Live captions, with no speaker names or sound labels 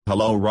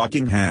Hello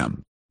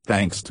Rockingham.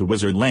 Thanks to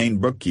Wizard Lane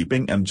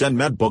Bookkeeping and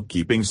GenMed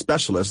Bookkeeping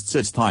Specialists,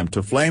 it's time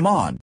to flame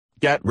on.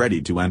 Get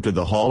ready to enter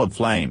the Hall of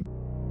Flame.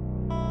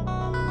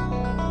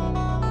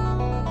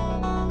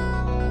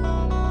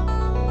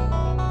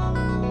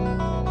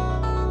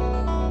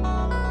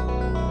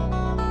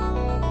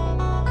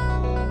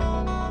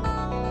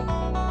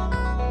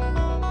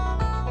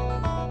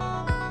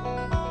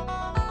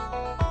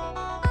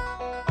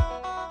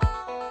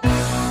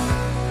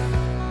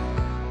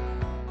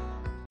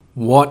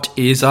 What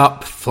is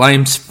up,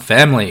 Flames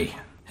family?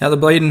 How the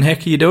bleeding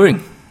heck are you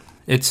doing?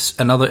 It's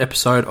another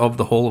episode of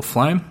the Hall of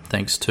Flame,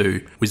 thanks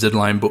to Wizard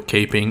Lane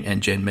Bookkeeping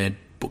and GenMed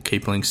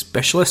Bookkeeping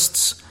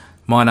Specialists.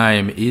 My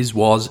name is,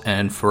 was,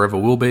 and forever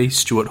will be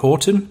Stuart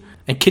Horton.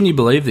 And can you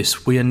believe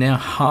this? We are now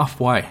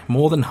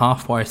more than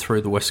halfway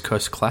through the West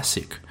Coast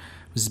Classic.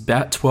 It was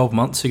about 12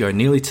 months ago,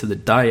 nearly to the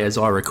day as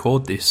I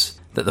record this,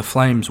 that the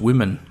Flames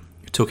women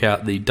took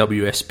out the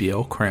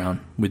WSBL crown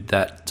with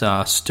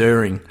that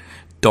stirring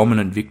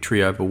dominant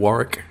victory over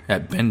Warwick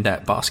at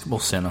Bendat Basketball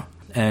Centre.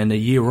 And a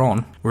year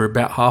on, we're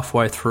about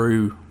halfway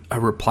through a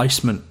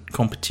replacement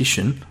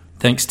competition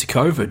thanks to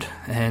COVID.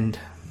 And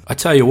I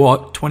tell you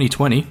what,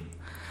 2020,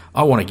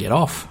 I want to get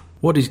off.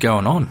 What is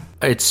going on?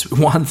 It's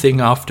one thing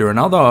after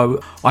another.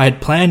 I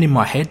had planned in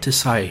my head to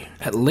say,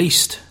 at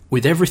least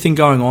with everything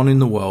going on in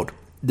the world,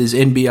 there's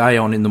NBA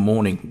on in the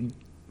morning.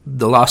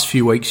 The last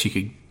few weeks you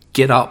could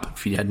get up,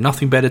 if you had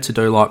nothing better to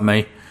do like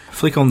me,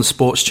 flick on the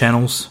sports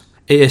channels,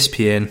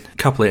 ESPN, a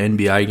couple of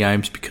NBA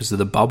games because of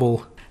the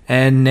bubble.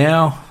 And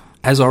now,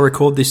 as I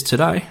record this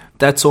today,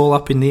 that's all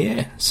up in the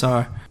air.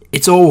 So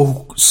it's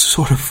all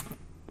sort of,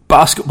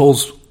 basketball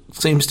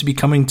seems to be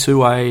coming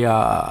to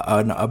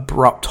an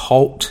abrupt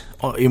halt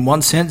in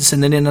one sense,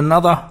 and then in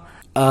another,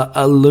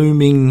 a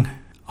looming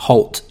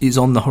halt is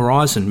on the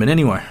horizon. But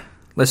anyway,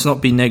 let's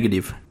not be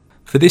negative.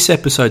 For this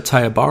episode,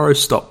 Taya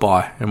Burrows stopped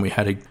by and we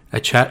had a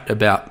chat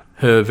about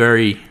her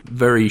very,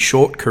 very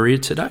short career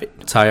to date.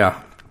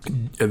 Taya,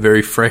 a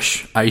very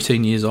fresh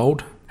 18 years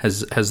old,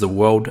 has the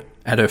world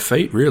at her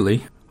feet,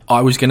 really.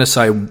 I was going to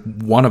say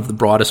one of the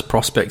brightest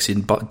prospects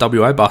in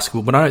WA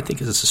basketball, but I don't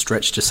think it's a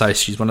stretch to say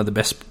she's one of the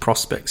best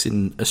prospects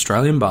in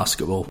Australian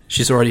basketball.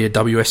 She's already a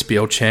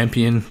WSBL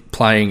champion,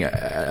 playing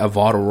a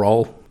vital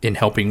role in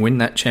helping win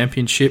that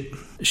championship.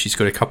 She's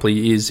got a couple of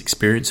years'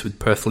 experience with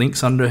Perth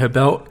Lynx under her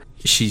belt.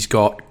 She's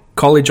got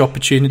college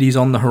opportunities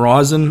on the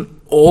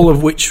horizon, all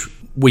of which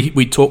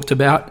we talked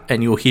about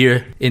and you'll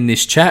hear in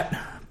this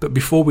chat. But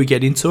before we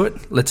get into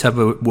it, let's have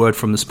a word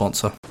from the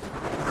sponsor.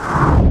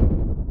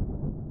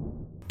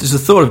 Does the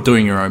thought of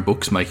doing your own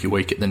books make you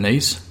weak at the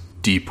knees?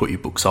 Do you put your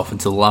books off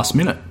until the last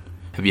minute?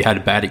 Have you had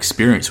a bad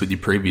experience with your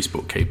previous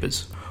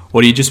bookkeepers?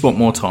 Or do you just want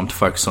more time to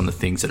focus on the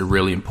things that are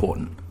really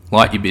important,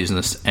 like your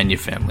business and your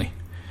family?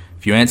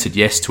 If you answered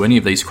yes to any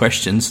of these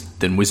questions,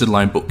 then Wizard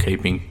Lane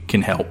Bookkeeping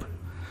can help.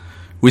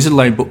 Wizard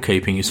Lane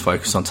Bookkeeping is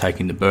focused on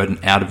taking the burden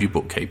out of your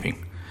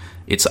bookkeeping.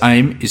 Its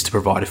aim is to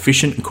provide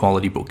efficient and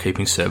quality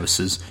bookkeeping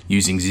services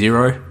using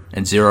Xero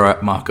and Xero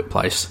App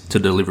Marketplace to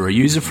deliver a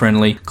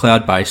user-friendly,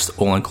 cloud-based,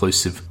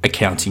 all-inclusive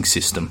accounting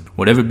system,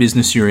 whatever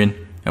business you're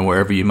in and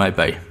wherever you may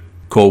be.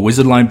 Call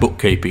Wizard Lane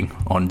Bookkeeping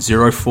on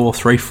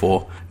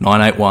 0434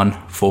 981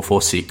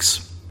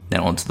 446.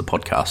 Now on to the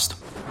podcast.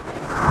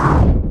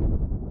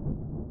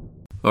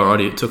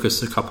 Alrighty, it took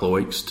us a couple of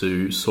weeks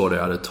to sort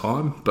out a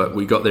time, but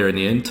we got there in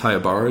the end.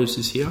 Taya Burrows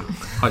is here.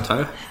 Hi,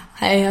 Taya.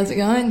 Hey, how's it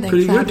going? Thanks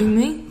Pretty for good. having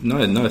me.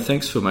 No,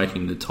 thanks for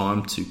making the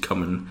time to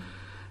come and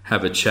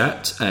have a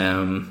chat.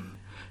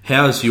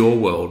 How's your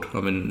world?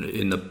 I mean,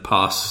 in the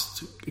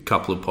past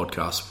couple of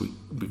podcasts,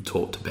 we've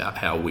talked about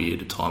how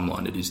weird a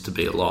timeline it is to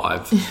be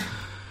alive.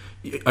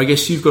 I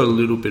guess you've got a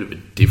little bit of a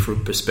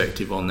different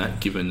perspective on that,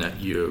 given that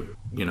you're,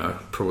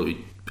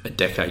 probably a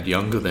decade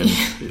younger than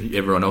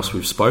everyone else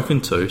we've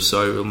spoken to.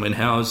 So, I mean,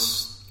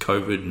 how's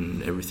COVID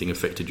and everything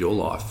affected your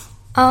life?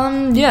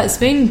 Yeah, it's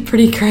been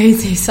pretty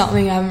crazy,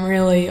 something I haven't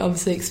really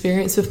obviously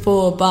experienced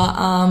before, but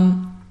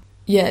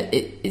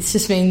it's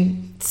just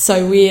been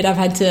so weird. I've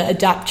had to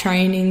adapt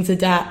trainings,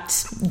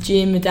 adapt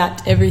gym,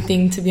 adapt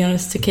everything, to be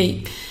honest, to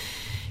keep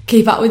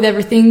up with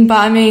everything. But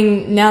I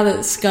mean, now that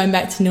it's going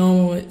back to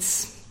normal,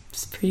 it's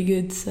pretty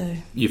good. So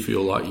you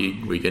feel like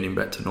we're getting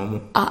back to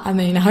normal? I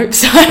mean, I hope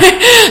so.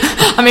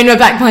 I mean, we're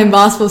back playing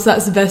basketball, so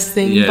that's the best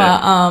thing. Yeah.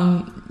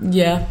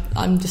 But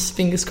I'm just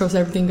fingers crossed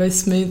everything goes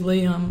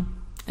smoothly.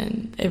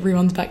 And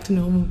everyone's back to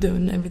normal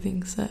doing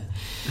everything. So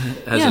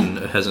it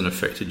hasn't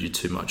affected you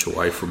too much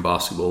away from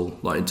basketball,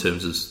 like in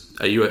terms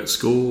of, are you at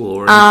school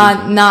or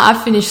anything? No,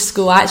 I finished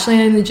school. I actually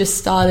only just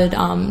started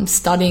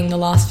studying the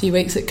last few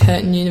weeks at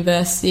Curtin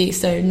University,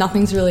 so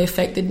nothing's really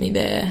affected me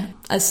there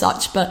as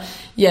such. But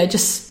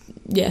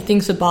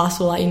things for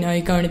basketball,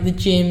 like, going to the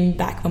gym.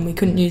 Back when we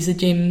couldn't use the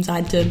gyms,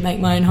 I had to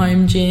make my own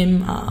home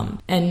gym,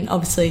 and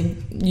obviously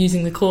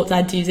using the courts, I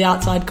had to use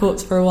outside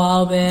courts for a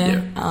while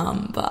there.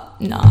 Yeah. But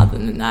no, other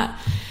than that,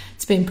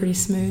 it's been pretty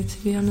smooth,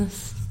 to be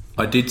honest.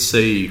 I did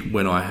see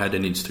when I had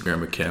an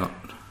Instagram account,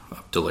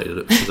 I've deleted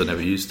it because I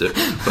never used it,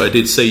 but I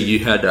did see you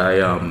had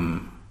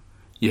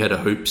you had a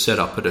hoop set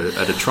up at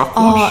a truck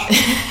wash.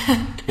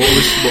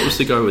 What was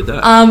the go with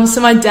that?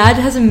 So my dad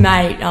has a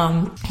mate,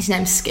 his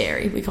name's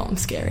Scary, we call him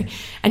Scary,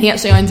 and he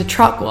actually owns a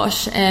truck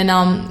wash,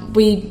 and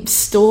we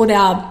stored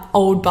our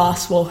old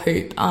basketball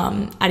hoop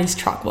at his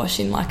truck wash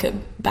in like a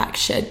back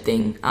shed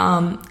thing,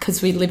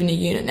 because we live in a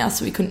unit now,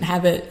 so we couldn't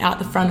have it out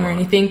the front or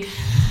anything.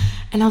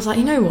 And I was like,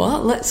 you know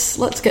what,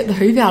 let's get the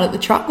hoop out at the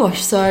truck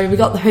wash. So we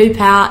got the hoop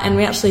out, and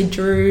we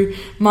actually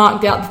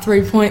marked out the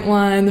 3-point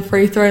line, the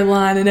free throw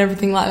line, and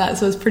everything like that.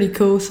 So it was pretty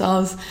cool. So I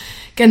was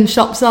getting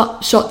shots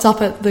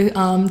up at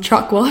the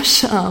truck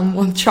wash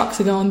when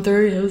trucks are going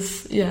through. It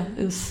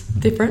was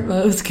different,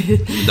 but it was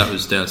good. That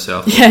was down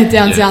south. Yeah,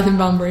 down south in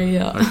Bunbury.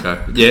 Yeah.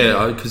 Okay.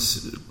 Yeah,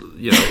 because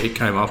it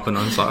came up, and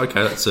I was like,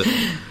 okay,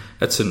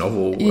 that's a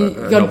novel. You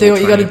got to do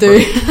what you got to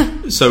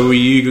do. So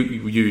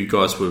you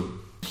guys were.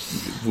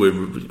 We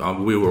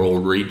were all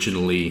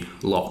regionally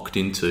locked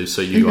into,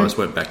 so you guys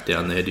went back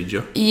down there, did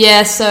you?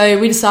 Yeah, so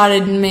we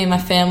decided, me and my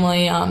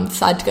family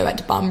decided to go back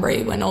to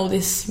Bunbury when all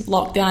this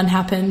lockdown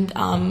happened,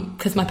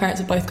 because my parents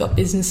have both got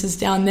businesses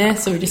down there,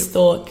 so we just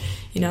thought,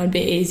 it'd be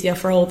easier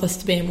for all of us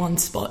to be in one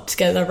spot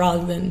together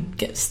rather than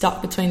get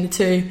stuck between the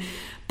two.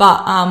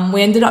 But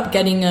we ended up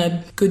getting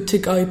a good to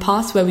go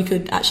pass where we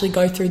could actually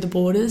go through the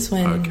borders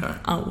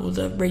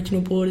the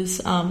regional borders,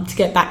 to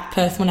get back to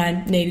Perth when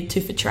I needed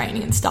to for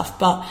training and stuff.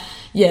 But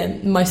yeah,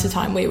 most of the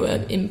time we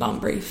were in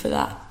Bunbury for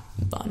that,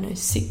 I don't know,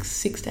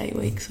 6 to 8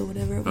 weeks or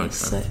whatever it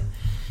was. Okay. So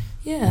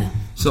yeah.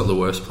 It's not the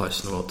worst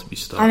place in the world to be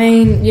stuck. I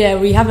mean, yeah,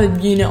 we have a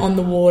unit on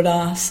the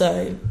water,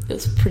 so it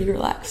was pretty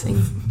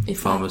relaxing.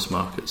 Farmers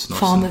market's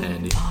nice and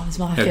handy. Farmers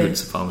market. How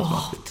good's the farmers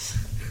market?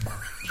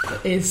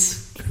 It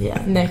is.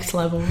 Yeah, next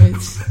level.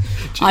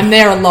 I'm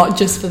there a lot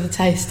just for the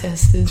taste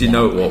testers. Do you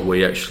know what? We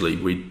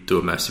do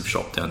a massive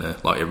shop down there,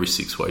 like every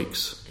 6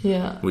 weeks.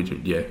 Yeah. We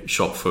do,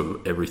 shop for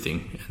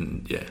everything,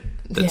 and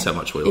that's how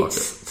much we like it.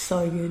 It's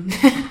so good.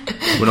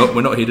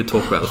 We're not here to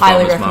talk about the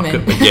Highly farmers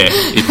recommend.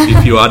 market, but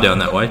if you are down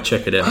that way,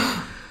 check it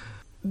out.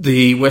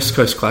 The West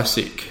Coast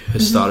Classic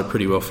has started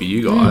pretty well for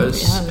you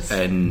guys,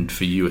 and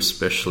for you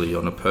especially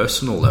on a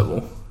personal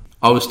level.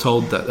 I was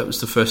told that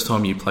was the first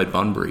time you played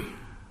Bunbury.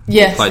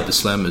 Yes. Played the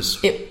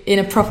Slammers. In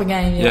a proper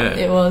game,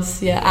 it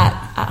was,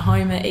 at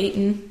home at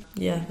Eton.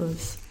 Yeah, it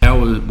was. How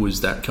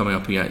was that coming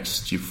up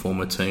against your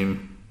former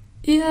team?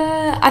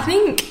 Yeah, I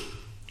think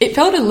it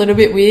felt a little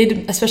bit weird,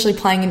 especially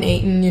playing in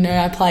Eton.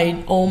 I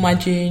played all my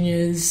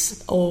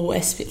juniors, all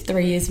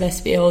 3 years of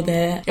SBL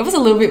there. It was a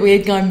little bit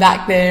weird going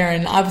back there,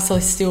 and obviously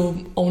still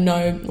all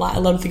know like a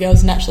lot of the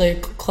girls and actually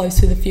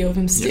close with a few of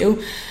them still.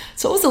 Yep.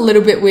 So it was a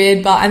little bit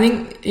weird, but I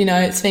think,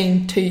 it's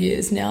been 2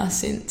 years now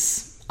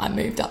since I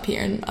moved up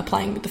here and are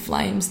playing with the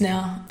Flames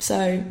now.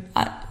 So,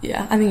 I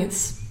think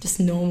it's just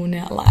normal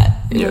now. Like,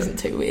 it wasn't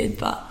too weird,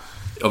 but...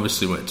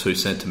 Obviously weren't too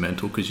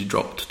sentimental because you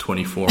dropped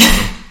 24 on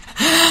them.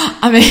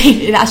 I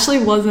mean, it actually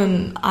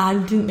wasn't... I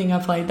didn't think I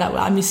played that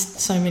well. I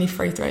missed so many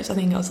free throws. I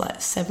think I was like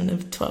 7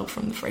 of 12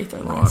 from the free throw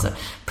line. Right. So,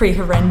 pretty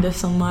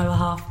horrendous on my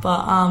behalf.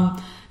 But,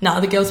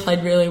 no, the girls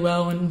played really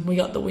well and we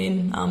got the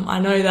win. I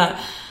know that...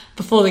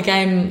 Before the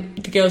game,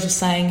 the girls were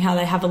saying how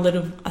they have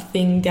a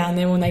thing down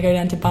there when they go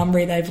down to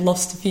Bunbury. They've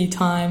lost a few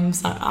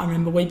times. I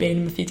remember we beat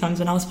them a few times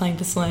when I was playing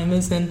for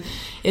Slammers, and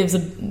it was a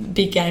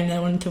big game they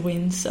wanted to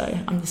win. So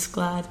I'm just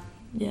glad,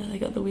 they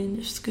got the win.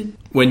 It's good.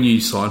 When you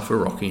signed for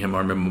Rockingham, I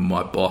remember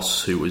my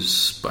boss, who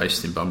was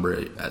based in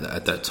Bunbury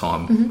at that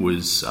time,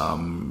 was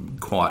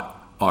quite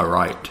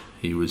irate.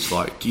 He was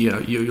like,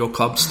 your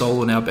club's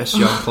stolen our best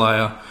young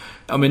player.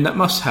 I mean, that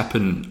must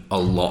happen a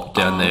lot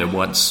down there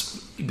once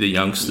the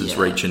youngsters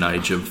reach an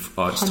age of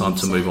it's 100%. Time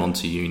to move on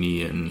to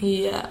uni. And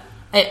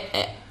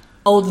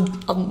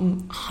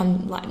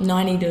like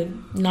 90 to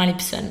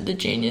 90% of the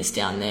juniors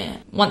down there,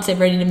 once they're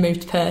ready to move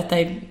to Perth,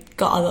 they've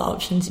got other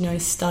options,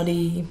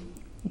 study,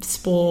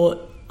 sport,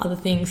 other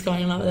things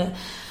going on over there.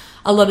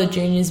 A lot of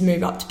juniors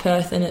move up to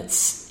Perth, and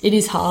it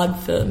is hard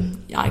for,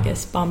 I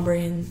guess,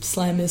 Bunbury and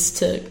Slammers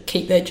to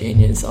keep their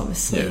juniors,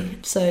 obviously.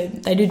 So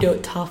they do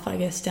it tough, I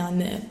guess, down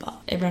there, but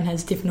everyone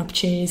has different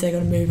opportunities. They got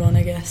to move on,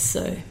 I guess.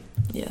 So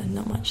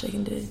not much they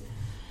can do.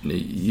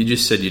 You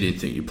just said you didn't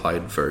think you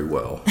played very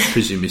well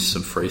because you missed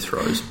some free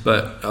throws.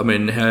 But, I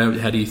mean, how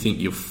do you think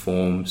your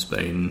form's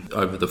been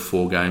over the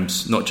 4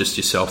 games? Not just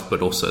yourself,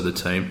 but also the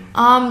team?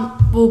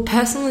 Well,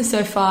 personally,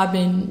 so far, I've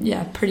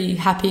been, pretty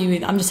happy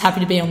with... I'm just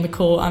happy to be on the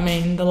court. I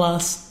mean, the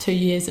last 2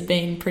 years have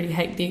been pretty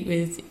hectic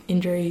with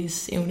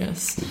injuries,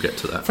 illness. We'll get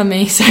to that. For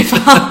me so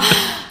far.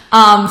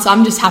 So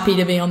I'm just happy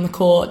to be on the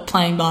court,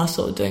 playing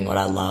basketball, doing what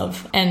I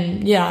love.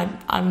 And,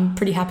 I'm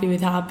pretty happy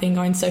with how I've been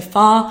going so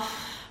far.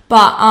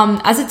 But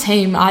as a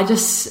team,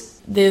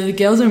 the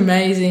girls are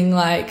amazing.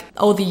 Like,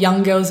 all the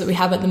young girls that we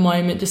have at the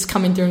moment just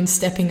coming through and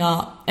stepping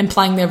up and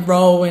playing their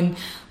role. And,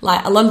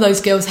 like, a lot of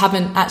those girls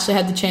haven't actually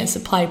had the chance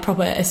to play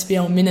proper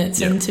SBL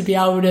minutes. And to be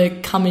able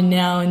to come in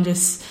now and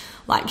just,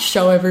 like,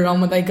 show everyone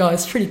what they got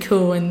is pretty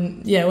cool.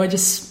 And,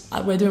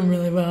 we're doing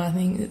really well. I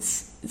think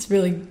it's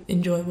really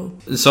enjoyable.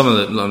 Some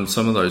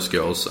of those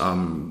girls, I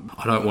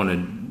don't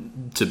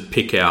want to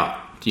pick out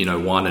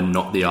one and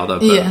not the other.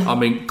 But Yeah. I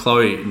mean,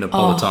 Chloe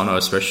Napolitano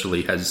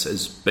especially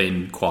has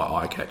been quite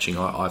eye-catching.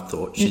 I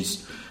thought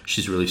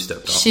she's really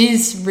stepped up.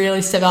 She's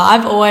really stepped up.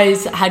 I've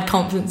always had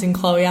confidence in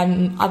Chloe.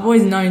 I've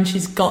always known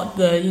she's got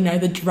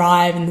the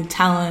drive and the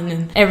talent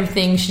and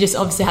everything. She just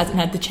obviously hasn't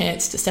had the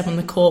chance to step on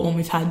the court when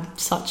we've had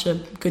such a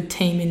good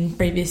team in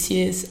previous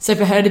years. So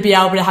for her to be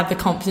able to have the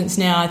confidence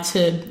now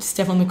to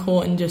step on the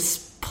court and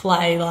just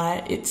play,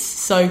 like, it's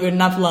so good.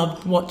 And I've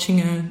loved watching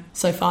her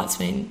so far. It's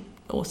been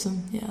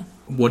awesome, yeah.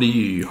 What do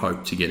you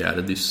hope to get out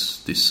of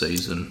this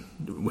season?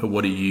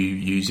 What are you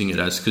using it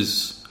as?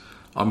 Because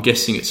I'm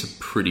guessing it's a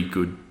pretty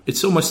good...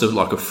 It's almost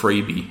like a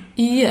freebie.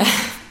 Yeah.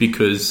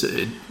 Because,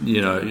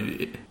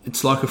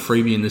 it's like a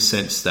freebie in the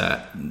sense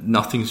that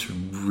nothing's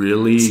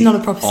really It's not a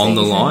proper on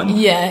the season. line.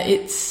 Yeah,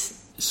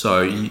 it's... So,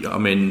 I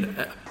mean...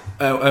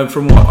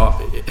 from what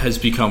has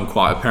become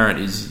quite apparent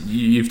is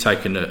you've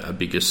taken a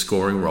bigger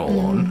scoring role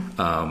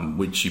on,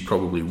 which you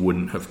probably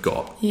wouldn't have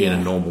got in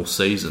a normal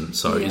season.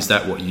 So is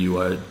that what you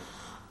were...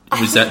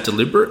 Was that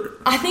deliberate?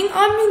 I think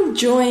I'm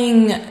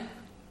enjoying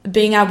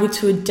being able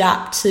to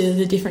adapt to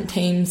the different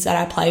teams that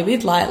I play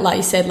with. Like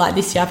you said, like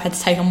this year I've had to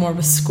take on more of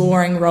a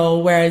scoring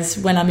role, whereas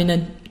when I'm in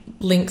a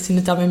Lynx in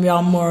the WNBA,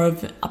 I'm more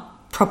of a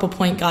proper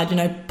point guard,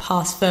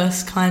 pass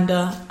first kind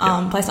of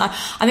place. I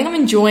think I'm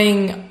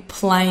enjoying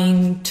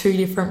playing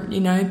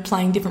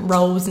playing different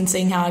roles and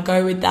seeing how I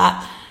go with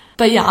that.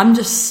 But yeah, I'm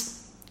just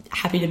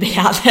happy to be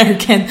out there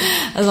again.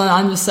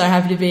 I'm just so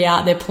happy to be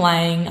out there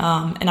playing,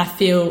 and I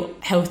feel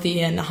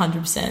healthy and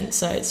 100%.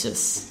 So it's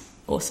just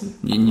awesome.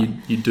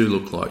 You do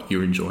look like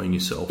you're enjoying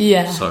yourself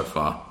so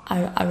far.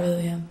 I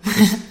really am.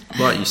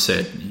 Like you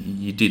said,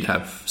 you did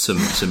have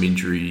some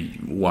injury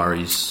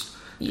worries.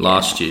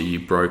 Last year you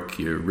broke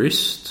your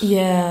wrist.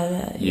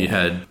 Yeah. You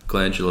had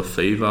glandular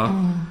fever.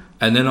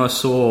 And then I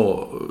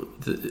saw,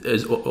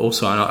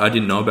 also, and I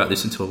didn't know about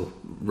this until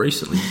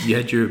recently, you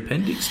had your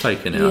appendix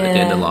taken out at the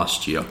end of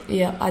last year.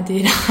 Yeah, I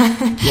did.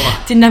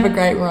 Didn't have a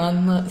great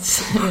run.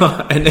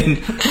 And then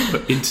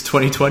into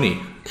 2020,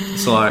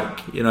 it's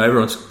like,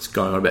 everyone's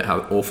going on about how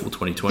awful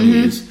 2020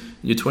 is.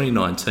 Your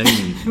 2019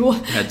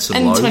 had some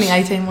and lows.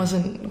 2018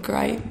 wasn't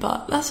great,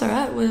 but that's all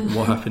right.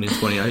 What happened in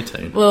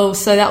 2018? Well,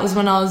 so that was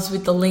when I was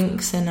with the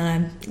Lynx and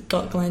I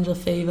got glandular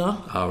fever.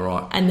 Oh,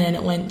 right. And then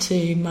it went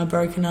to my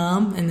broken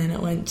arm, and then it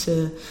went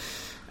to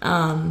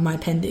my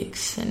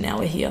appendix, and now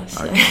we're here.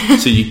 So, okay.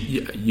 So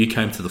you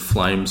came to the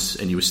Flames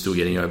and you were still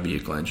getting over your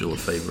glandular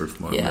fever, if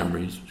my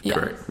memory's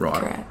correct.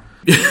 Right.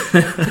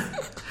 Correct.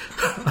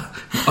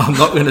 I'm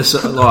not going to say,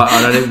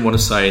 I don't even want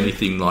to say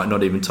anything,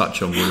 not even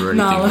touch on wood or anything.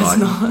 No, it's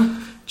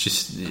not.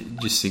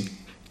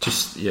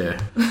 Just, yeah.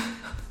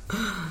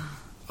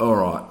 All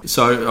right.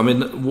 So, I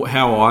mean,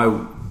 how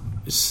I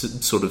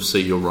sort of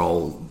see your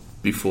role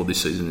before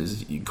this season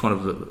is you kind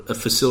of a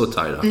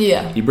facilitator.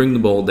 Yeah. You bring the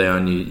ball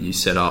down, you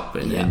set up,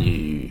 and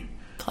you...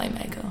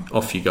 Playmaker.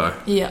 Off you go.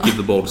 Yeah. Give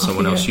the ball to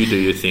someone else, you do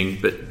your thing,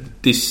 but...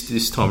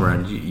 This time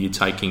around, you're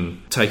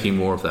taking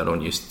more of that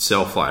on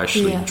yourself, like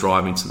actually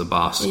driving to the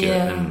basket.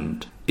 Yeah.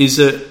 And is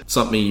it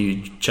something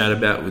you chat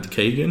about with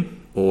Keegan,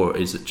 or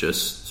is it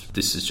just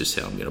this is just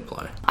how I'm going to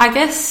play? I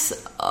guess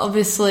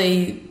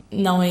obviously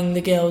knowing the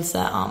girls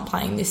that aren't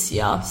playing this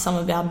year, some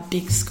of our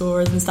big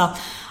scorers and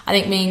stuff, I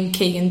think me and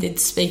Keegan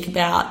did speak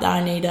about that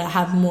I need to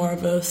have more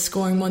of a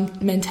scoring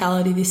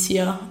mentality this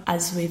year,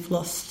 as we've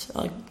lost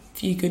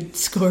few good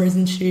scorers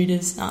and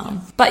shooters,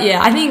 but yeah,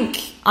 I think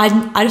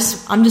I'm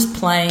just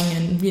playing,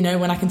 and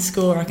when I can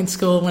score,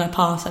 when I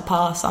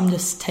pass. I'm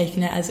just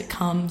taking it as it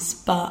comes,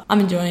 but I'm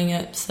enjoying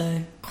it.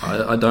 So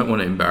I don't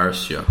want to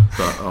embarrass you,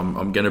 but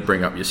I'm going to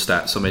bring up your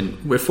stats. I mean,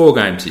 we're 4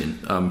 games in,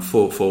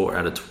 4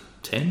 out of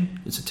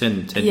 10. It's a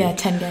 10 yeah,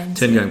 10 games,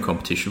 10 game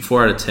competition.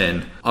 4 out of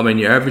 10. I mean,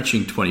 you're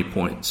averaging 20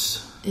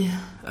 points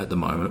at the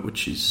moment,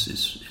 which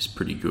is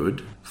pretty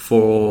good.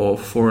 4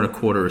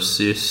 1/4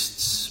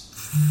 assists,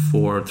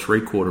 4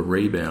 3/4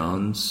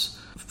 rebounds,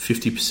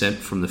 50%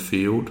 from the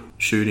field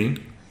shooting.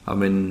 I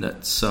mean,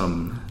 that's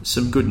some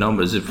good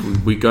numbers. If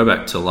we go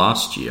back to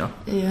last year,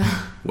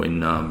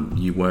 when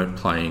you weren't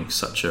playing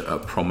such a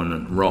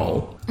prominent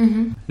role.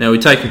 Mm-hmm. Now, we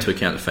take into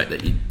account the fact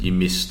that you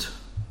missed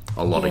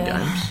a lot of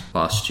games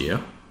last year.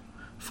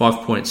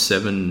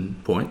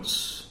 5.7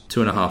 points,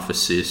 2.5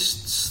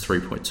 assists,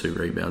 3.2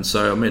 rebounds.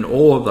 So, I mean,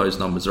 all of those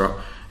numbers are up.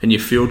 And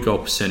your field goal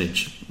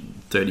percentage...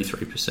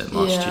 33%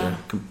 last year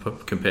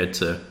compared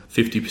to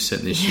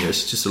 50% this year.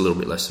 It's just a little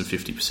bit less than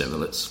 50%, but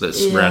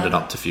let's round it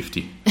up to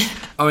 50.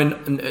 I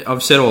mean,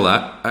 I've said all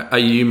that. Are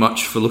you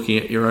much for looking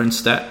at your own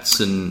stats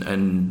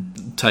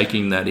and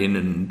taking that in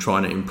and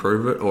trying to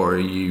improve it, or are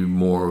you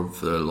more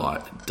of the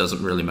it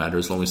doesn't really matter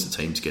as long as the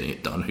team's getting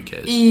it done, who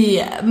cares?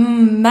 Yeah,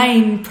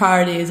 main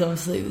priority is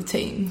obviously the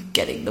team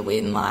getting the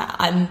win.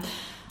 I'm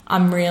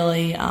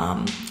really...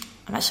 I'm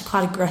actually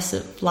quite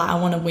aggressive. I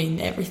want to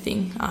win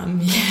everything.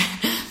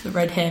 The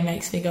red hair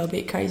makes me go a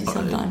bit crazy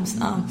sometimes.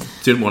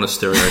 Didn't want to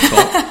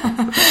stereotype.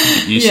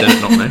 You said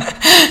it, not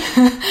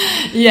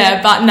me.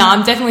 Yeah, but no,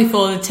 I'm definitely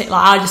for the team.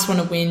 I just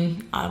want to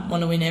win. I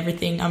want to win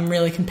everything. I'm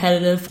really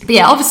competitive. But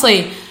yeah,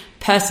 obviously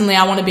personally,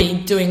 I want to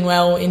be doing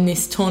well in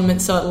this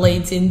tournament so it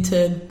leads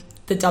into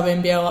the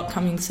WNBL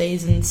upcoming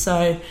season.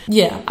 So,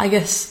 yeah, I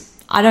guess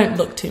I don't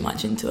look too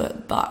much into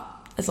it, but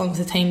as long as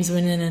the team's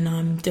winning and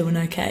I'm doing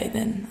okay,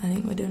 then I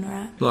think we're doing all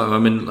right.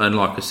 And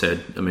like I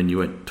said, you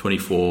went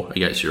 24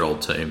 against your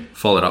old team,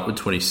 followed up with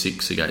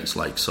 26 against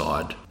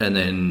Lakeside, and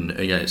then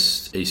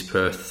against East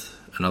Perth,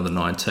 another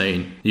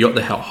 19. You got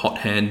the hot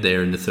hand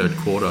there in the third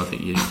quarter. I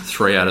think you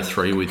 3 out of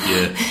 3 with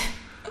your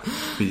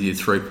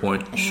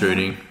 3-point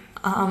shooting.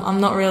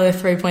 I'm not really a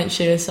 3-point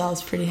shooter, so I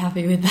was pretty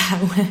happy with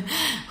that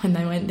when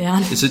they went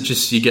down. Is it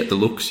just you get the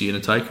looks, you're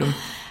going to take them?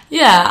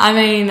 Yeah,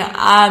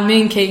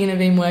 me and Keegan have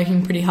been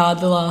working pretty hard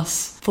the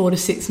last 4 to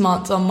 6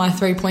 months on my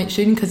 3-point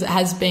shooting because it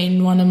has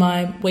been one of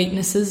my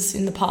weaknesses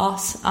in the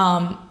past.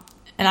 And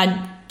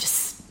I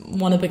just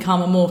want to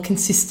become a more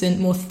consistent,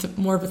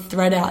 more of a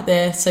threat out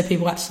there so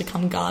people actually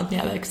come guard me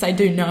out there because they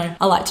do know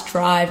I like to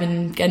drive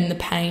and get in the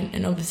paint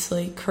and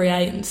obviously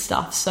create and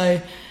stuff. So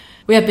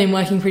we have been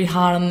working pretty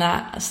hard on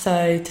that.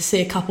 So to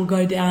see a couple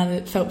go down,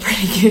 it felt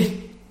pretty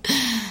good.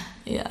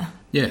 Yeah.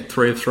 Yeah,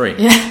 3 of 3.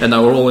 Yeah. And they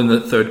were all in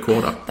the third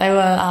quarter. They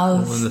were. All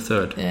in the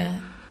third. Yeah.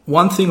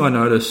 One thing I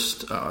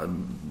noticed,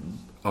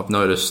 I've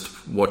noticed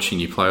watching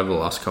you play over the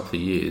last couple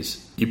of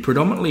years, you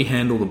predominantly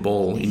handle the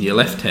ball in your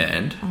left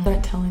hand.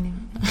 Don't tell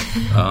anyone.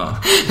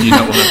 You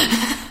don't want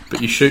to,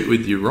 but you shoot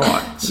with your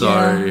right. So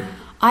yeah.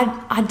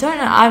 I don't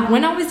know.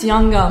 When I was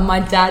younger, my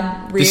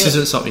dad this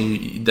isn't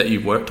something that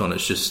you've worked on.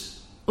 It's just.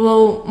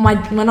 Well,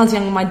 when I was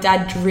younger, my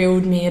dad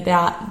drilled me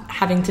about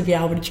having to be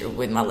able to drill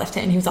with my left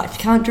hand. He was like, if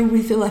you can't drill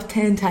with your left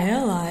hand,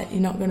 Taya, like,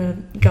 you're not going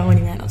to go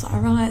anywhere. And I was like,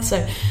 all right.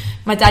 So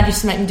my dad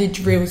used to make me do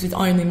drills with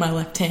only my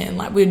left hand.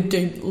 Like, we'd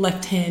do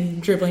left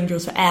hand dribbling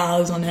drills for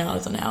hours on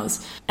hours on hours.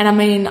 And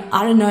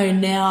I don't know,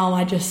 now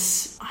I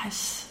just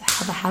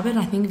have a habit,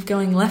 I think, of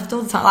going left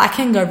all the time. Like, I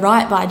can go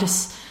right, but I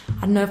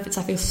don't know if it's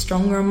I feel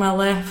stronger on my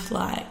left.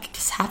 Like, it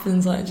just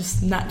happens. I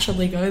just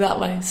naturally go that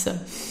way. So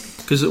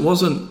because it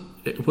wasn't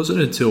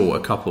until a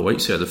couple of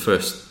weeks ago, the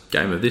first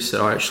game of this,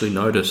 that I actually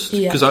noticed.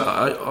 Because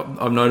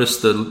I've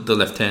noticed the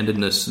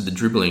left-handedness, the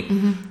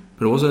dribbling,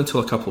 but it wasn't until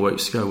a couple of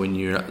weeks ago when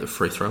you were at the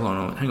free throw line,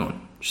 I went, hang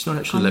on, she's not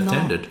actually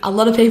left-handed. A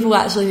lot of people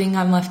actually think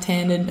I'm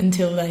left-handed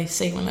until they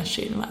see when I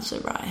shoot I'm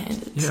actually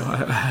right-handed. Yeah, so I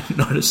hadn't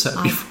noticed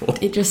that before.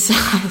 It just,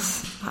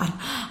 I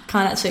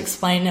can't actually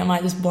explain it. I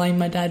might just blame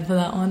my dad for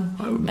that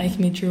one,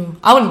 making me drill.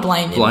 I wouldn't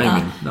blame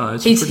him. No,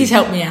 he's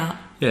helped me out.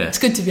 Yeah, it's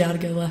good to be able to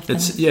go left.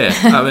 Yeah,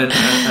 and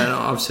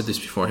I've said this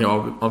before.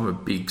 I'm a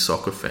big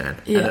soccer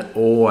fan, and it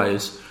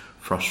always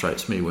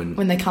frustrates me when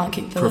they can't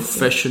kick the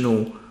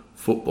professional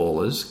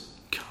footballers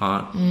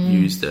can't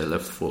use their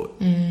left foot.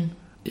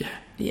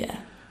 Yeah.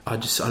 I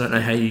don't know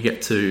how you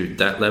get to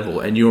that level,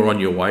 and you're on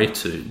your way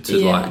to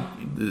like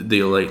the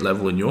elite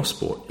level in your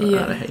sport. I don't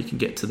know how you can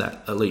get to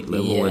that elite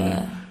level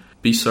and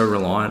be so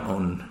reliant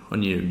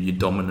on your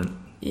dominant.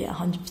 Yeah,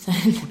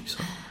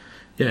 100%.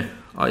 Yeah,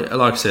 like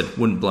I said,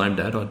 wouldn't blame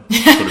Dad. I'd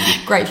sort of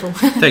be grateful.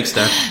 Thanks,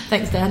 Dad.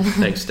 Thanks, Dad.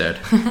 Thanks, Dad.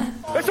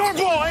 It's our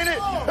ball, ain't it?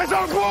 It's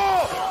our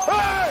ball.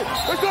 Hey,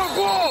 it's our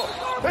ball.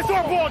 It's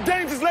our ball.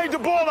 James just laid the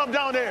ball up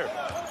down there.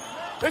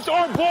 It's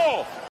our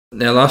ball.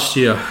 Now, last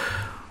year,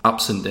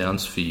 ups and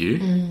downs for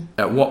you.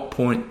 At what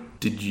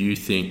point did you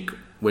think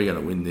we're going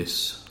to win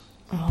this?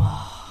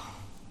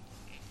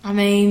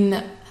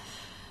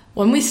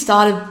 When we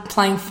started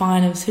playing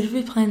finals, who did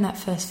we play in that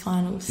first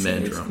finals?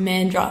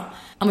 Mandurah.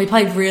 And we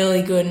played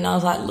really good, and I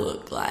was like,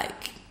 look,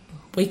 like,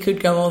 we could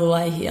go all the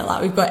way here.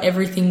 Like, we've got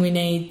everything we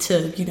need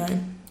to,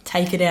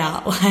 take it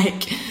out.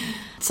 Like,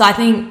 so I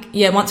think,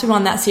 once we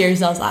won that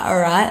series, I was like, all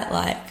right,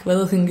 like, we're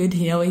looking good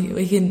here.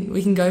 We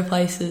can go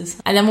places.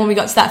 And then when we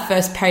got to that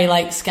first Perry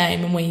Lakes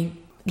game and we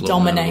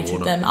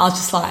dominated them, I was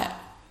just like,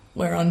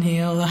 we're on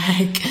here.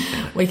 Like,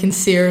 we can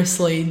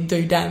seriously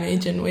do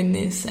damage and win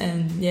this.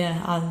 And,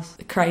 I was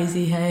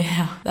crazy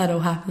how that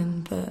all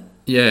happened. But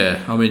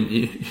yeah,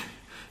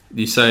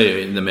 you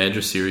say in the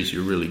Mandurah series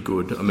you're really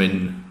good.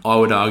 I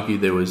would argue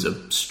there was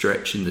a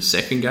stretch in the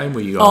second game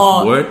where you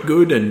guys weren't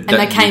good, and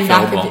they came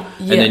back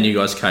and then you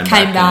guys came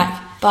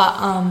back. But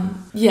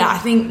I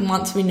think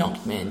once we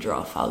knocked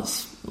Mandurah off, I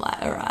was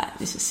like, all right,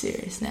 this is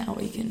serious now.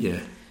 We can. Yeah,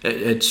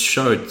 it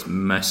showed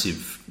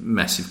massive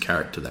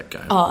character, that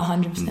game.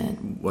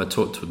 100%. I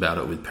talked about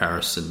it with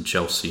Paris and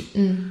Chelsea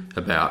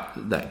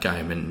about that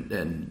game,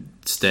 and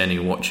standing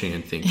and watching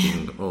and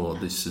thinking, oh,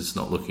 this is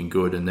not looking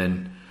good, and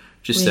then.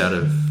 Just out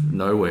of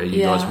nowhere,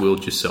 you guys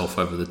wheeled yourself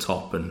over the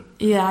top. And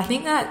I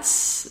think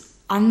that's,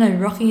 I don't know,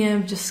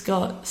 Rockingham just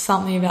got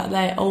something about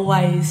they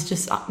always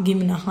just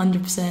giving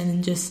 100%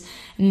 and just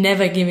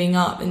never giving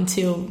up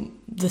until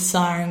the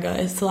siren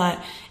goes. Like,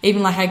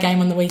 even like our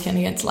game on the weekend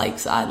against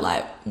Lakeside,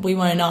 like, we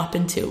weren't up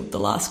until the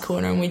last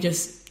quarter and we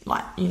just,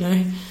 like,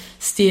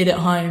 steered it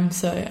home.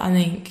 So I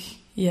think,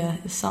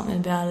 there's something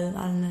about it.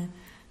 I don't know.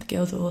 The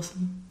girls are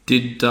awesome.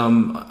 Did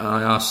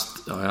I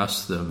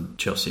asked them,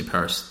 Chelsea and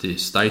Paris,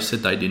 this? They said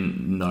they didn't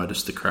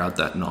notice the crowd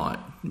that night.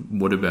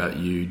 What about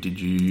you? Did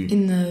you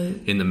in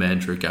the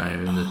Mandurah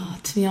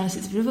game? To be honest,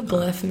 it's a bit of a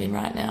blur for me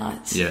right now.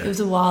 It was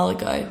a while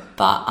ago,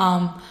 but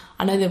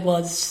I know there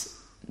was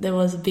there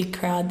was a big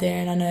crowd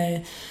there, and I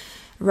know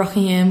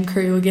Rockingham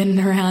crew were getting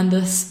around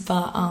us,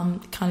 but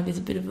it kind of is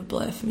a bit of a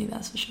blur for me,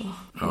 that's for sure.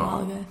 A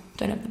while ago.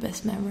 Don't have the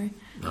best memory.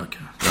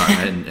 Okay. No,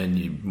 and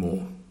you're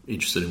more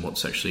interested in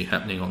what's actually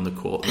happening on the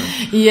court than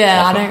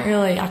Yeah, off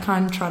I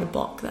kind of try to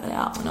block that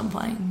out when I'm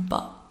playing,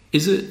 but...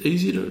 Is it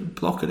easy to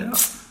block it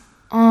out?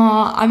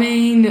 I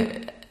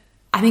mean,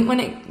 I think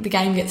when the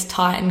game gets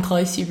tight and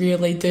close, you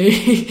really do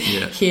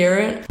hear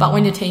it. But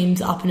when your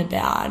team's up and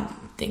about, I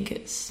think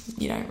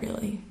you don't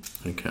really.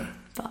 Okay.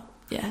 But,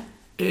 yeah.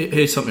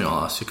 Here's something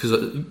I'll ask you,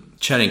 because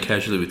chatting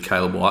casually with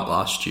Caleb White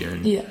last year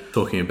and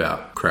talking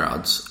about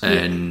crowds,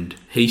 and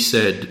he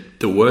said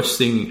the worst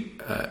thing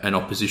an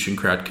opposition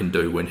crowd can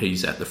do when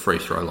he's at the free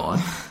throw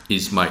line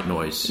is make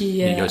noise.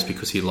 Yeah. He goes,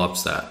 because he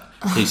loves that.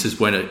 He says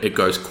when it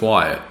goes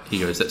quiet, he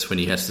goes, that's when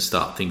he has to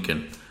start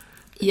thinking.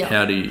 Yeah,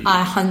 how do you...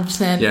 I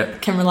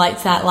 100% can relate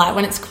to that. Like,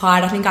 when it's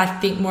quiet, I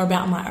think more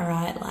about, I'm like, all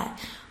right, like,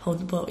 hold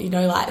the ball,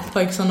 like,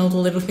 focus on all the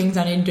little things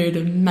I need to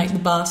do to make the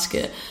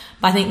basket.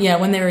 But I think,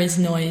 when there is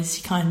noise,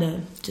 you kind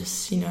of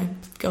just,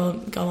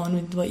 go on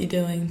with what you're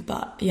doing.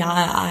 But,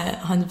 I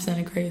 100%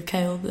 agree with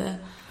Caleb there.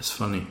 That's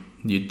funny.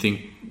 You'd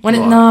think... When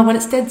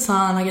it's dead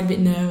silent, I get a bit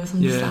nervous.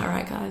 I'm just like, all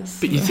right, guys.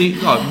 But you think,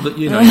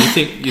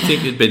 you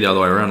think it'd be the other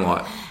way around,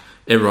 like,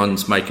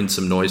 everyone's making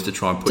some noise to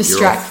try and put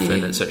you off,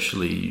 and it's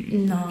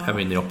actually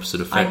having the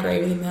opposite effect. I agree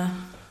with him there.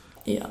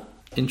 Yeah.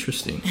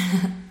 Interesting.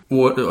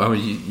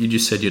 You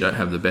just said you don't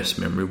have the best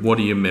memory. What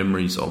are your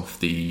memories of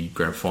the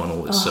grand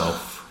final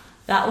itself?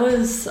 That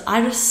was... to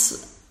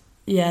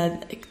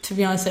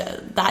be honest,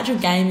 the actual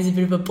game is a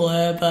bit of a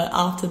blur, but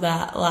after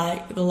that,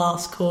 like, the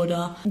last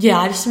quarter... Yeah,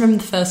 I just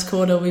remember the first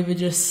quarter, we were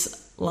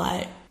just,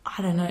 like,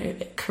 I don't know,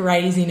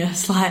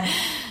 craziness, like...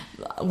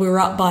 We were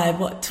up by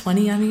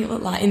 20? I think it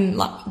was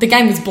the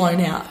game was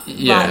blown out.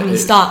 Yeah, like, when you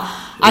start,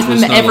 I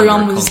remember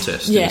everyone was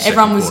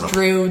quarter.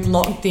 drilled,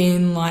 locked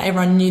in. Like,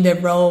 everyone knew their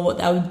role, what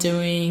they were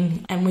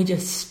doing, and we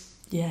just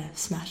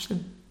smashed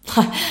them.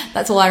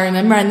 That's all I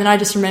remember. And then I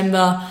just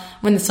remember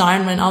when the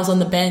siren went, I was on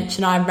the bench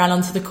and I ran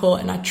onto the court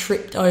and I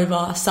tripped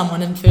over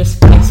someone and face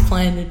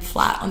planted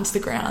flat onto the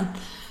ground.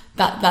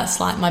 That's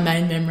like my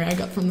main memory I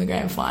got from the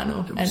grand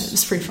final, and it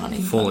was pretty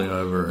funny. Falling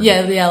over.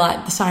 Yeah,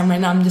 like the siren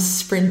went, I'm just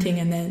sprinting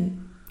and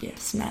then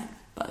smack.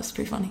 But it was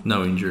pretty funny.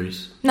 No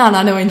injuries.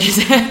 No injuries.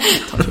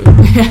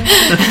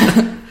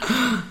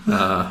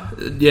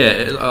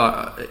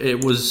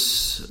 It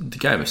was the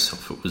game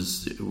itself.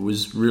 It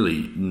was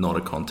really not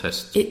a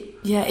contest.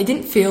 It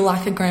didn't feel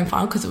like a grand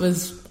final because it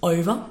was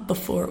over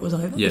before it was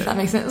over. Yeah. If that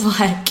makes sense.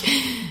 Like,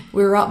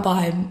 we were up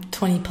by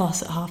 20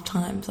 plus at half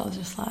time, so I was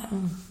just like.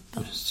 It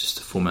was just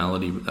a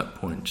formality at that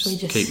point.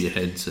 Just keep your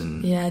heads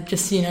and... Yeah,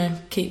 just,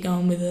 keep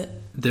going with it.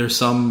 There are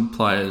some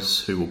players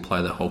who will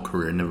play their whole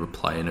career and never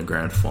play in a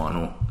grand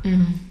final.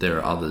 Mm-hmm. There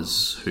are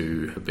others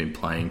who have been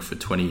playing for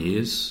 20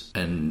 years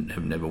and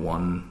have never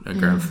won a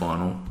grand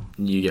final.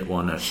 You get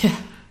one at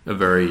a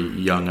very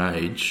young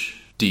age.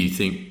 Do you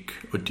think,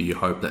 or do you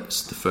hope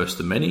that's the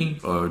first of many?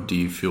 Or do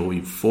you feel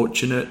you're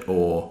fortunate,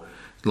 or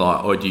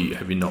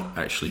have you not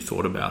actually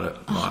thought about it?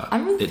 Like, I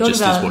haven't it thought just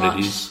about is it what much,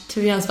 it is.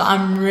 to be honest, but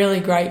I'm really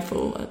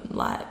grateful.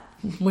 Like,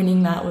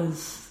 winning that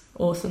was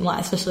awesome.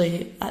 Like,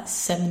 especially at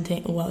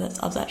 17. Well,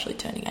 I was actually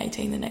turning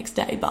 18 the next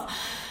day, but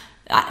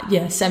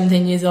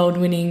 17 years old,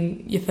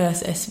 winning your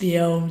first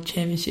SBL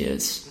championship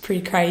is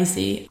pretty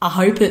crazy. I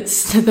hope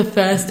it's the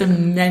first of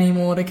many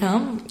more to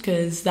come,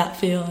 because that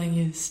feeling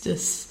is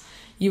just,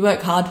 you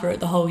work hard for it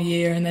the whole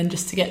year, and then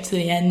just to get to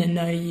the end and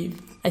know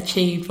you've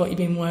achieved what you've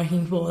been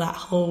working for, that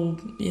whole,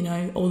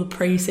 all the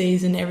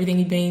pre-season, everything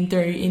you've been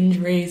through,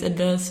 injuries,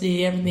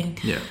 adversity, everything.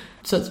 Yeah.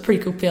 So it's a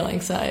pretty cool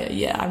feeling. So,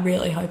 I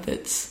really hope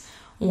it's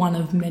one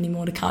of many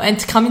more to come. And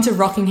to come into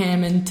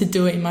Rockingham and to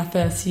do it in my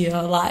first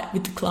year, like,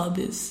 with the club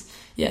is,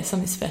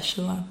 something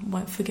special I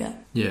won't forget.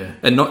 Yeah,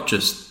 and not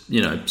just,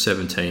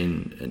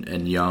 17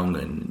 and young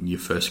and your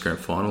first grand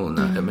final and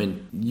that. I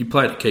mean, you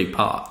played a key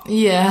part.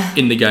 Yeah.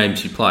 In the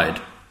games you played.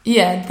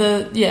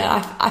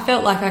 I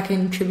felt like I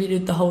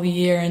contributed the whole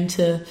year, and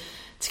to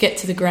get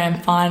to the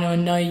grand final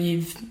and know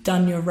you've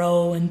done your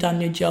role and done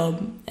your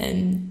job,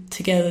 and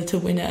together to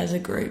win it as a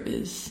group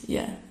is,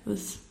 it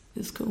was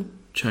cool.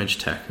 Change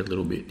tack a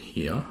little bit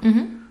here.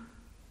 Mm-hmm.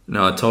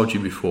 Now, I told you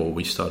before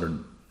we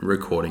started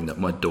recording that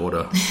my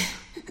daughter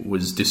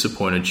was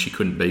disappointed she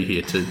couldn't be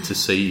here to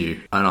see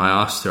you. And I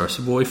asked her, I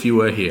said, well, if you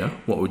were here,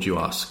 what would you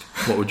ask?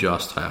 What would you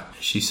ask her?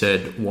 She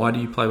said, why do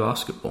you play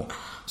basketball?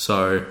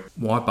 So,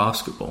 why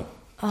basketball?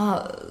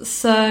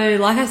 So,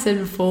 like I said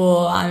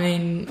before, I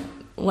mean,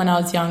 when I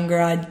was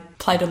younger, I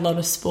played a lot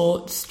of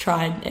sports,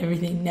 tried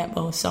everything,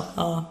 netball,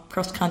 soccer,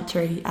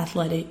 cross-country,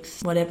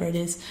 athletics, whatever it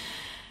is.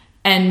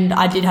 And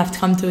I did have to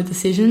come to a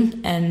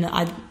decision, and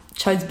I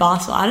chose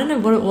basketball. I don't know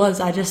what it was.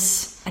 I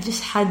just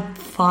had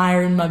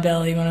fire in my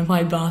belly when I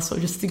played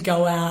basketball, just to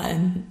go out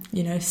and,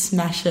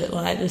 smash it,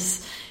 like,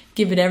 just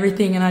give it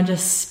everything. And I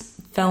just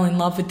fell in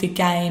love with the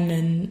game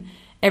and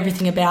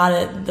everything about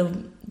it,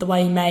 the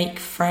way you make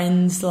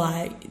friends,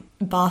 like,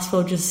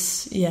 basketball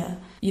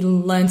you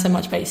learn so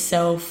much about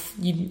yourself,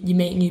 you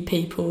meet new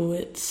people,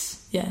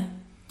 it's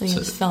I think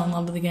I just fell in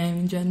love with the game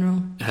in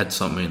general. It had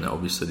something that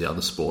obviously the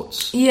other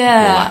sports were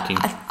Yeah, lacking.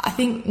 I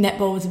think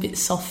netball was a bit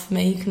soft for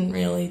me. You couldn't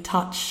really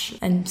touch,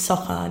 and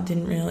soccer I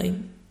didn't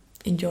really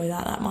enjoy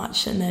that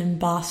much. And then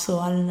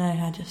basketball, I don't know,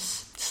 I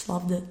just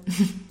loved it.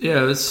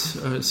 Yeah,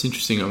 it's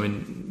interesting. I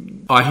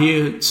mean, I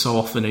hear so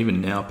often,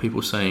 even now,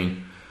 people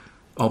saying,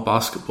 "Oh,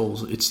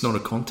 basketball, it's not a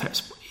contact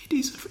sport."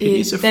 It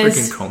is a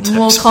freaking contact. There's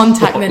more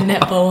contact sport. than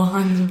netball,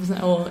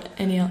 100%, or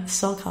any other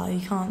soccer.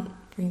 You can't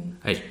bring.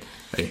 Hey.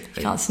 You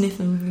can't sniff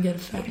them and get a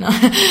fat. No.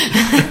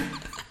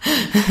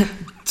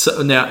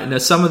 So now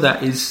some of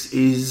that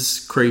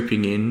is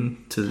creeping in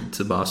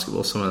to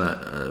basketball. Some of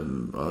that,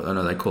 I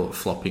know they call it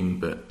flopping,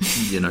 but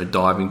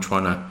diving,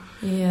 trying to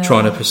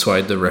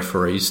persuade the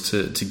referees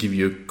to give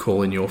you a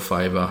call in your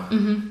favour.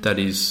 Mm-hmm. That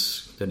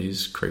is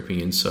creeping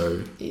in.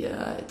 So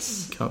yeah,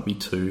 it's can't be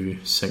too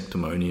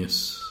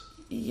sanctimonious.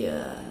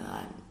 Yeah,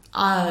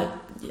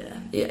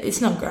 it's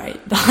not great,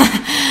 but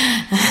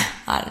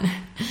I don't know.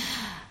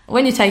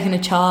 When you're taking a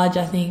charge,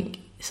 I think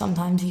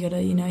sometimes you got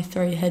to,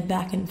 throw your head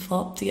back and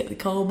flop to get the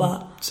call,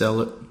 but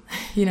sell it.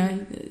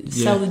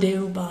 Sell the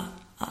deal. But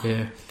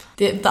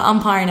the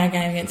umpire in our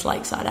game against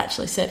Lakeside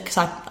actually said, because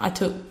I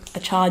took a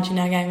charge in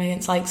our game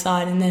against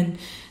Lakeside, and then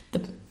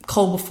the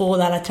call before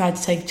that I tried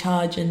to take a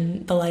charge,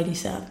 and the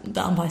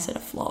umpire said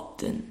I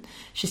flopped, and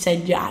she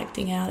said you're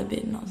acting out a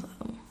bit, and I was like,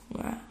 oh,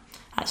 all right.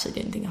 I actually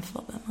didn't think I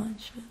flopped that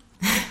much. But.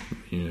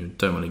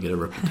 Don't want to get a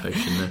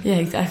reputation there. Yeah,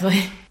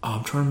 exactly. Oh,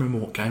 I'm trying to remember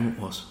what game it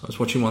was. I was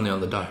watching one the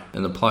other day,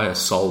 and the player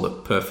sold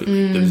it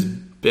perfectly. There was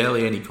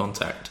barely any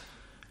contact,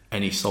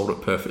 and he sold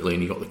it perfectly,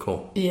 and he got the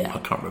call. Yeah. I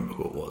can't remember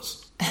who it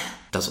was.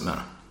 Doesn't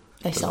matter.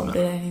 They sold it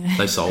anyway.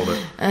 They sold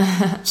it.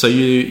 So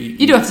you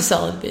do have to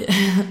sell it a bit.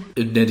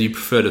 Now, do you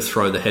prefer to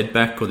throw the head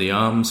back or the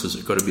arms? Has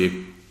it got to be a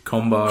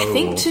combo? I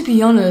think, to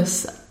be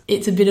honest,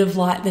 it's a bit of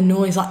like the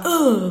noise, like,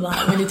 oh,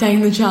 like when you're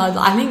taking the charge.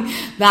 I think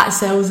that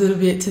sells it a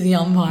bit to the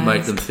umpires.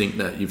 Make them think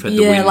that you've had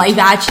the wind. wind. Like you've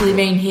actually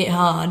been hit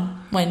hard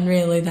when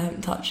really they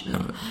haven't touched it.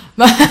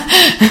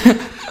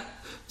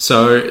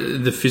 So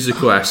the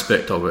physical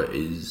aspect of it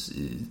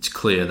it's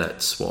clear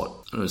that's what,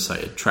 I would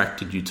say,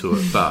 attracted you to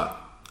it, but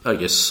I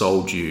guess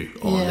sold you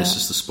on this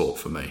is the sport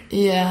for me.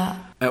 Yeah.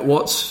 At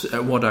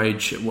what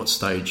age, at what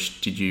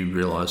stage did you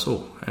realise,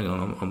 oh, hang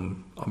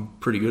on, I'm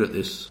pretty good at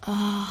this?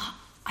 I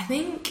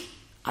think...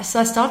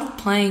 So I started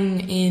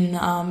playing in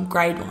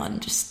grade 1,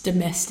 just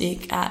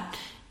domestic at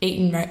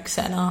Eton Rec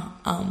Centre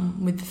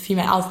with a few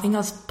mates. I think I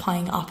was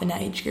playing up an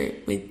age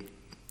group with,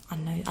 I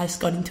don't know, I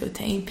just got into a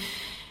team.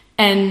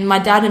 And my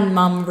dad and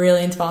mum were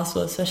really into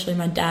basketball, especially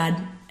my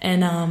dad.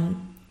 And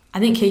I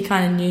think he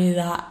kind of knew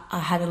that I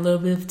had a little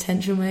bit of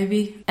potential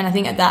maybe. And I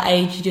think at that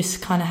age you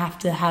just kind of have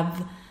to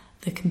have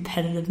the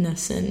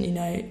competitiveness and,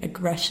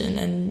 aggression,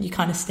 and you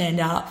kind of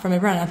stand out from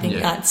everyone. I think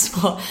that's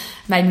what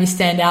made me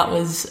stand out,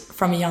 was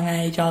from a young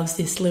age I was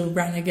this little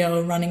Branner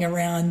girl running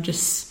around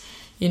just,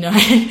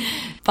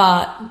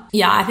 But,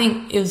 yeah, I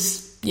think it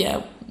was,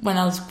 when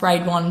I was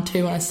grade 1,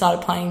 2, when I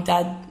started playing,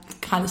 Dad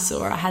kind of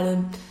saw I had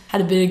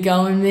a bit of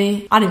go in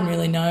me. I didn't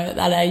really know at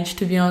that age,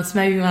 to be honest.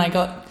 Maybe when I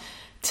got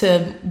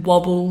to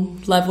wobble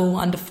level,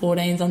 under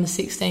 14s, under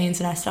 16s,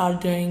 and I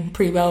started doing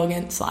pretty well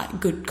against like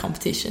good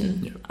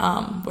competition.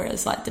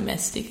 Whereas like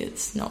domestic,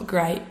 it's not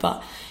great.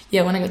 But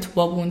yeah, when I got to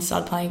wobble and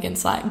started playing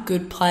against like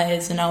good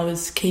players, and I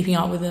was keeping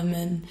up with them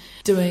and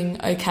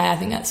doing okay, I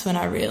think that's when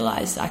I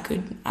realised I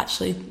could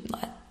actually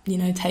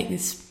take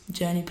this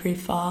journey pretty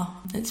far.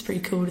 It's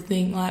pretty cool to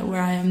think like where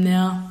I am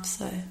now.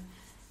 So I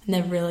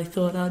never really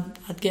thought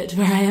I'd get to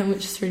where I am,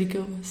 which is pretty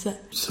cool.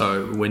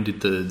 So when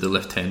did the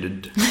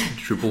left-handed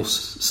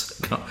dribbles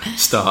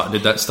start?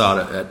 Did that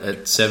start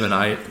at 7,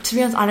 8? To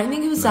be honest, I don't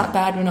think it was that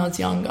bad when I was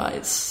younger. I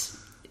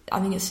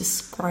think it's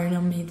just grown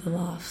on me the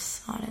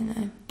last, I don't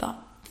know. But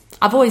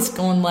I've always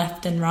gone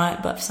left and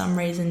right, but for some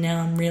reason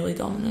now I'm really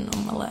dominant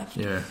on my left.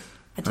 Yeah.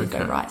 I do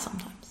go right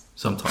sometimes.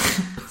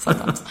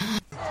 Sometimes.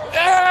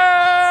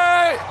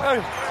 Hey!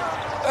 Hey!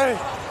 Hey!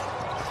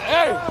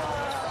 Hey!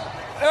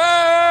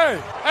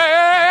 Hey!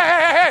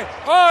 Hey!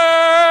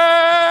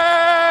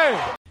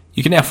 Hey!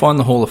 You can now find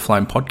the Hall of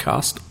Flame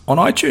podcast on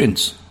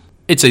iTunes.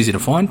 It's easy to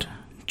find.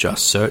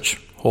 Just search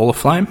Hall of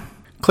Flame.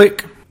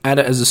 Click, add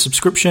it as a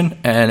subscription,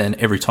 and then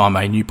every time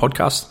a new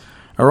podcast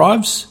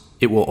arrives,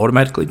 it will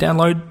automatically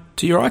download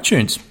to your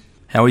iTunes.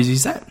 How easy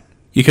is that?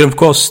 You can, of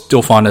course,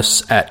 still find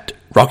us at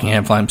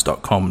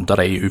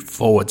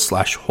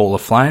rockinghamflames.com.au/Hall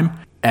of Flame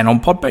and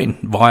on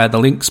Podbean via the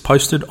links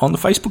posted on the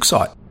Facebook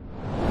site.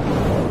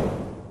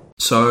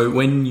 So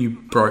when you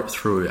broke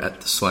through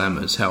at the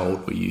Slammers, how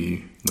old were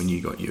you when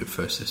you got your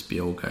first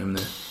SBL game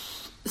there?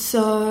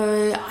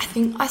 So I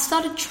think I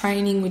started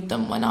training with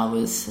them when I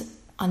was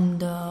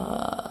under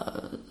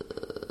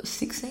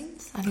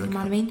 16s, I think it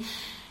might have been.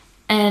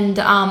 And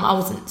I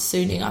wasn't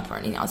suiting up or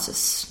anything. I was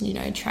just,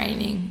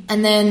 training.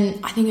 And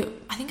then I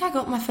think I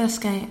got my first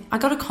game. I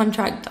got a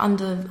contract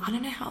under, I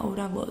don't know how old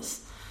I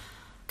was.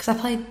 because I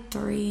played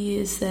 3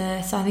 years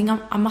there, so I think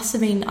I must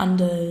have been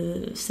under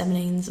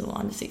 17s or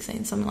under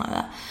 16s, something like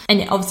that. And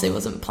yeah, obviously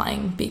wasn't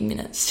playing big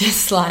minutes,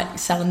 just like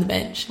sat on the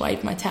bench,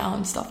 waved my towel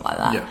and stuff like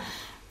that. Yeah.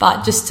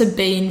 But just to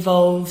be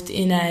involved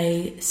in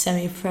a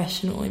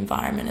semi-professional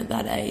environment at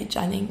that age,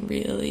 I think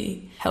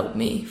really helped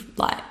me,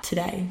 like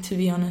today, to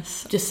be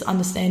honest. Just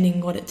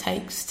understanding what it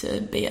takes to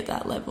be at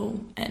that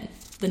level and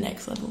the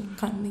next level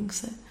kind of thing.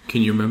 So,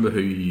 can you remember who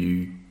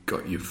you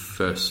got your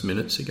first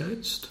minutes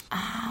against?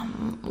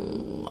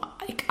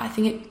 I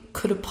think it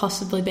could have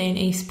possibly been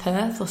East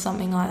Perth or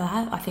something like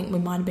that. I think we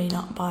might have been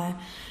up by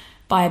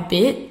a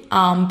bit.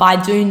 But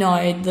I do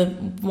know the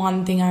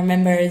one thing I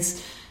remember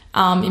is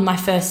in my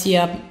first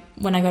year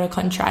when I got a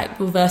contract,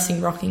 we were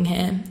versing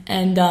Rockingham,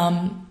 and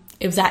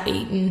it was at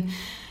Eton,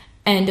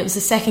 and it was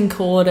the second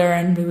quarter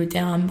and we were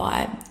down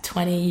by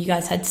 20. You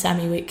guys had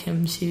Sammy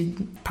Whitcomb, she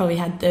probably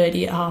had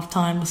 30 at half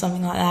time or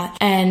something like that,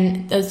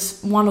 and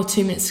there's 1 or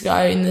 2 minutes to go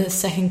in the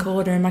second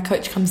quarter, and my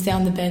coach comes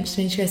down the bench to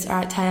me and she goes, "All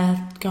right,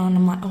 Taya, go on."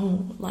 I'm like,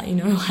 oh, like, you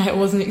know, like I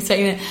wasn't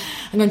expecting it.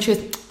 And then she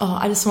goes, "Oh,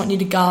 I just want you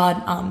to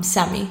guard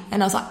Sammy."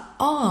 And I was like,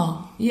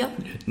 "Oh, yep,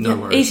 no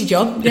worries. Easy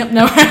job, yep,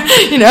 no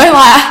worries." You know,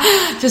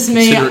 like just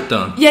me. Consider it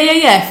done.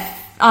 Yeah.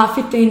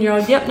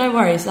 15-year-old, yep, no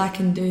worries, I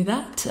can do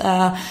that.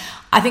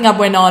 I think I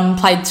went on,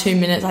 played 2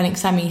 minutes. I think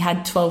Sammy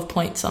had 12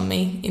 points on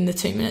me in the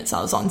 2 minutes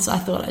I was on, so I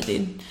thought I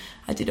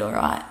did all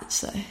right.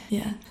 So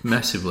yeah,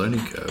 massive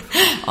learning curve.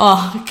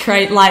 Oh,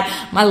 great! Like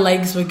my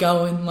legs were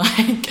going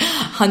like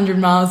 100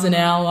 miles an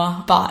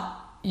hour, but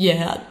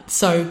yeah,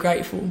 so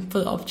grateful for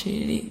the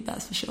opportunity.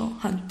 That's for sure,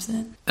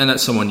 100%. And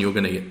that's someone you're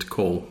going to get to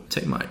call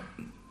teammate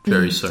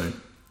very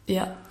soon.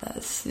 Yeah,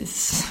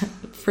 it's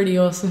pretty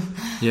awesome.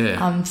 Yeah,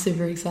 I'm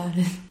super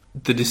excited.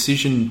 The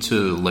decision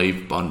to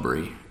leave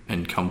Bunbury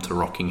and come to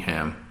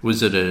Rockingham,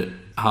 was it a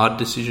hard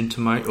decision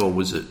to make, or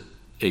was it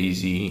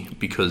easy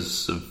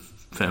because of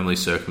family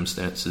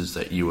circumstances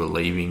that you were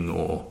leaving?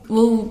 Or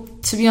well,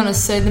 to be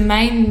honest, so the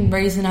main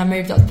reason I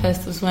moved up to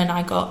Perth was when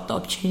I got the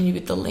opportunity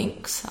with the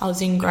Lynx. I was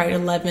in grade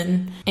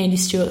 11. Andy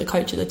Stewart, the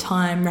coach at the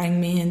time,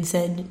 rang me and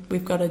said,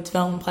 "We've got a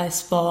development player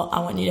spot, I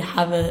want you to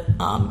have it.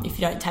 If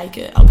you don't take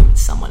it, I'll give it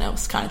to someone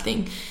else," kind of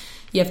thing.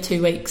 You have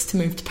 2 weeks to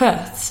move to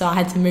Perth. So I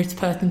had to move to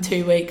Perth in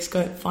 2 weeks,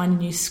 go find a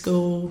new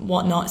school,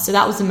 whatnot. So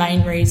that was the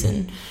main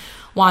reason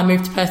why I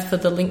moved to Perth for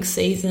the Lynx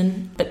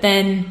season. But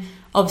then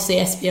obviously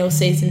SBL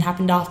season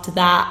happened after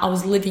that. I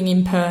was living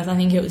in Perth. I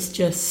think it was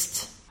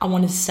just, I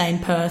wanted to stay in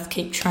Perth,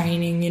 keep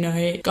training, you know.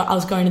 I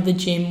was going to the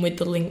gym with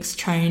the Lynx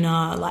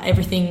trainer, like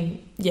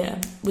everything,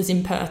 was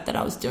in Perth that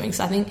I was doing.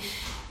 So I think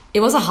it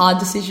was a hard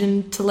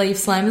decision to leave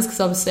Slammers because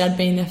obviously I'd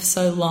been there for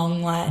so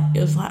long. Like it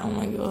was like, oh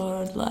my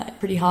God, like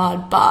pretty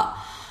hard. But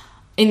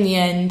in the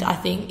end, I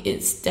think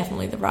it's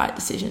definitely the right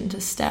decision to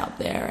stay up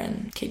there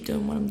and keep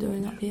doing what I'm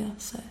doing up here.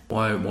 So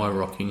why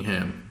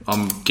Rockingham?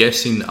 I'm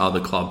guessing other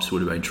clubs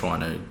would have been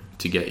trying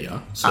to get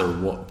you. So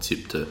what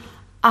tipped it?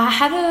 I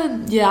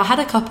had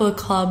a couple of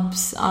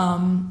clubs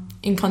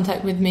in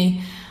contact with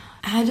me.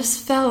 I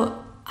just felt,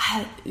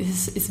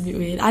 it's a bit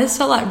weird. I just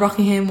felt like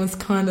Rockingham was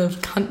kind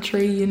of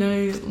country, you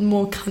know,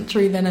 more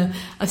country than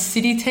a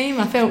city team.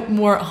 I felt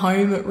more at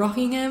home at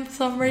Rockingham for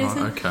some reason.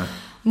 Oh, okay.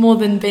 More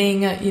than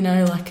being at, you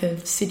know, like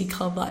a city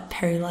club like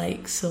Perry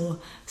Lakes or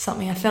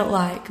something. I felt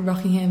like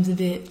Rockingham's a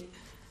bit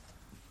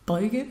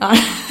bogan.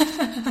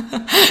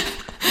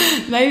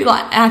 Maybe,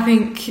 like, I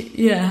think,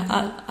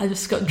 I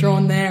just got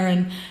drawn there,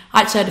 and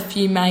I actually had a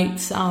few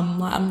mates.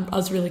 I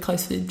was really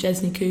close with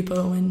Jesney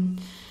Cooper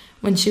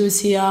when she was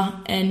here,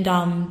 and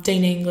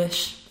Dean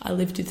English. I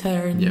lived with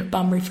her in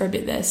Bunbury for a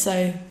bit there,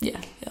 so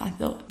I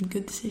thought a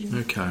good decision.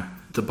 Okay,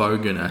 the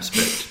bogan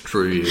aspect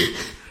drew you.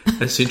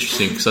 That's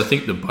interesting because I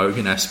think the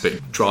bogan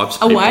aspect drives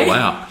people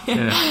out.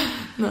 Yeah.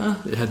 No.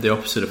 It had the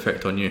opposite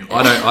effect on you.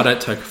 I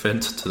don't take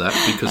offence to that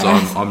because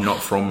I'm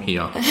not from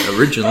here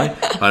originally.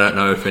 I don't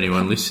know if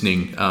anyone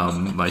listening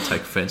may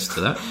take offence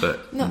to that,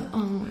 but no.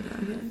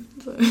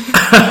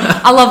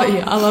 I love it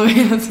here.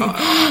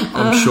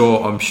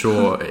 I'm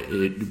sure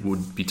it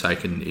would be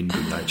taken in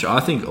good nature. I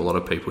think a lot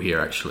of people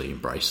here actually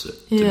embrace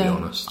it. To be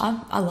honest,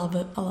 I love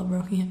it. I love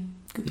Rockingham.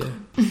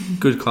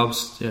 Good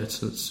clubs. Yeah,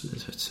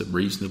 it's a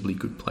reasonably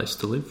good place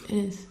to live. It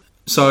is.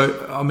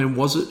 So, I mean,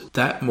 was it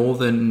that more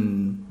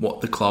than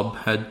what the club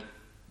had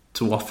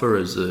to offer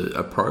as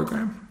a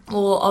program?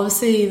 Well,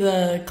 obviously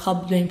the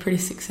club had been pretty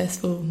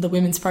successful, the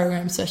women's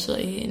program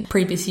especially, in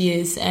previous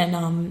years,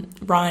 and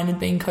Ryan had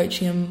been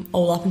coaching them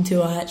all up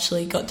until I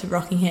actually got to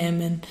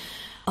Rockingham, and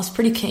I was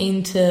pretty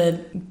keen to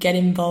get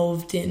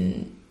involved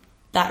in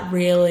that.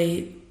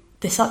 Really,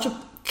 they're such a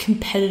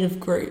competitive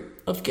group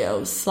of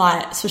girls,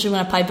 like especially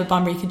when I played for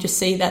Bunbury, you could just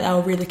see that they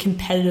were really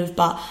competitive,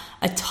 but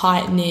a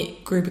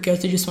tight-knit group of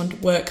girls who just want to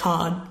work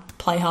hard,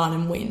 play hard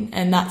and win,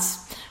 and that's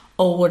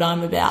all what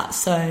I'm about.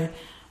 So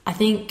I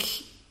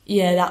think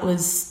that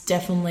was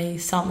definitely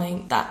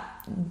something that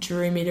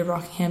drew me to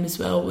Rockingham as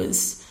well,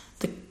 was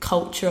the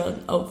culture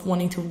of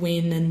wanting to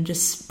win and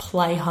just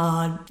play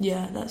hard.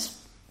 That's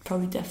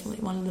probably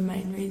definitely one of the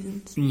main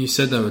reasons. You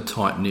said they were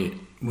tight-knit.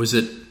 Was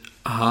it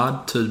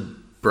hard to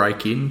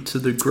break into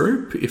the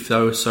group if they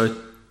were so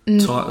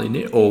tightly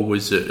knit, or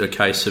was it a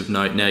case of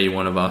no, now you're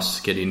one of us,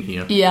 get in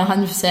here? Yeah,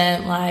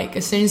 100%. Like,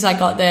 as soon as I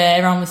got there,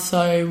 everyone was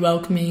so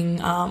welcoming.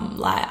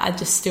 Like, I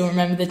just still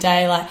remember the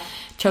day, like,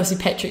 Chelsea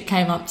Petrick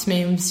came up to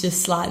me and was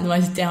just, like, the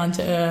most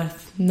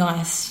down-to-earth,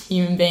 nice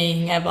human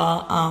being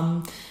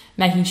ever,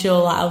 making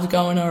sure, like, I was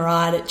going all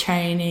right at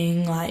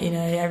training, like, you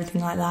know,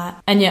 everything like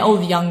that. And, yeah, all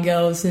the young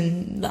girls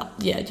and,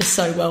 yeah, just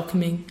so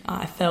welcoming.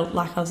 I felt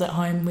like I was at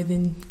home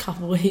within a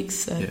couple of weeks,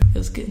 so it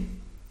was good.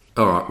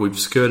 All right, we've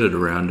skirted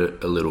around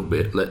it a little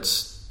bit.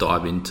 Let's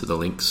dive into the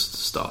Lynx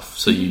stuff.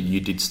 So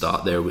you did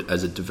start there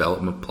as a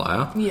development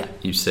player. Yeah.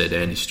 You said,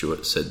 Andy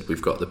Stewart said,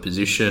 we've got the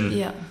position.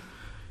 Yeah.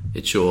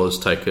 It's yours,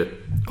 take it,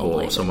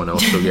 or someone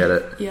else will get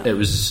it. Yeah. It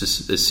was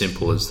just as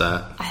simple as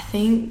that. I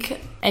think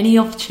any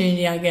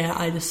opportunity I get,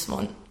 I just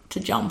want to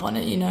jump on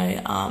it, you know.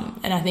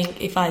 And I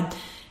think if I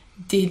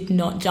did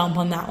not jump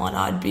on that one,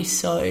 I'd be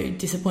so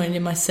disappointed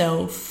in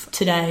myself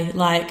today.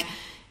 Like,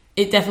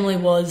 it definitely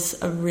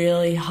was a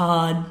really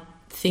hard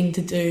thing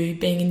to do,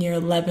 being in year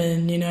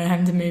 11, you know,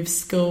 having to move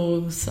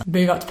schools,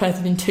 move up to Perth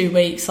within 2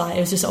 weeks. Like, it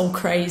was just all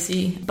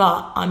crazy.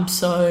 But I'm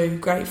so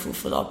grateful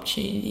for the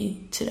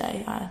opportunity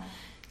today. I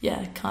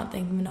can't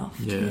thank them enough,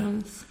 to be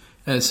honest.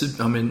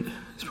 And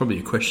it's probably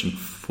a question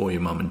for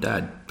your mum and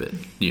dad, but,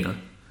 you know,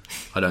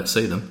 I don't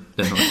see them.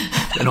 They're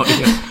not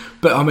here.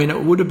 But, I mean,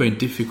 it would have been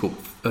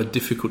a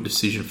difficult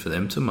decision for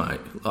them to make,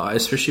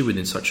 especially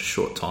within such a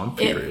short time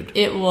period.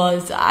 It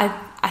was.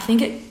 I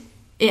think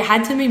it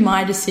had to be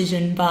my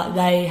decision, but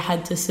they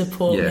had to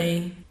support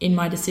me in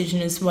my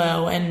decision as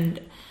well.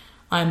 And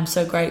I'm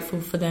so grateful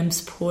for them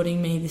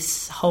supporting me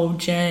this whole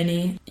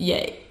journey.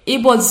 Yeah,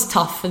 it was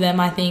tough for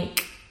them. I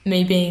think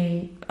me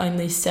being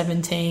only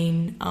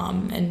 17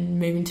 and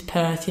moving to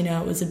Perth, you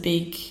know, it was a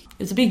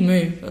big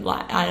move.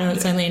 Like, I know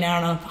it's only an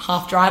hour and a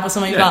half drive or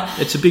something, but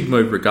it's a big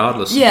move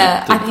regardless of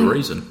the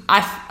reason.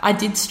 I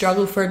did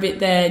struggle for a bit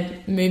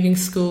there, moving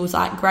schools.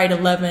 Like grade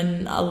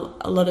 11, a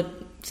lot of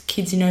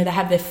kids, you know, they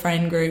have their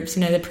friend groups,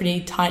 you know, they're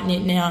pretty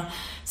tight-knit now.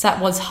 So that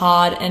was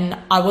hard, and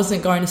I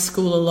wasn't going to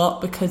school a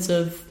lot because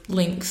of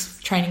Lynx.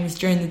 Training was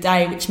during the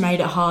day, which made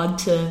it hard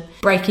to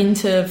break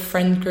into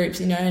friend groups,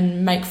 you know,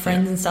 and make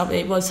friends and stuff.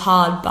 It was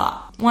hard,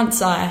 but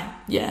once I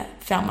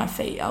found my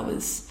feet, I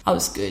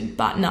was good.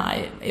 But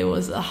no, it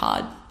was a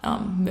hard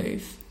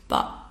move,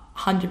 but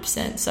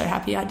 100% so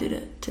happy I did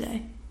it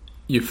today.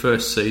 Your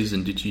first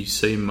season, did you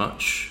see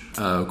much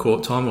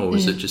court time, or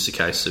was it just a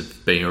case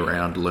of being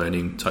around,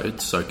 learning,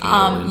 soaking it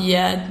all in?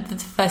 Yeah, the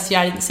first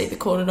year I didn't see the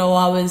court at all.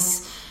 I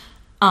was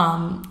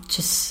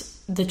just...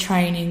 The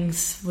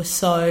trainings were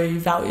so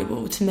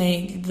valuable to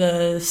me.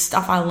 The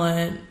stuff I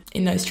learned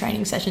in those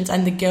training sessions,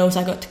 and the girls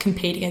I got to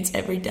compete against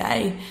every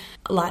day,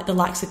 like the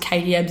likes of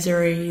Katie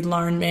Ebzery,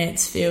 Lauren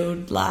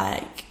Mansfield,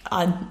 like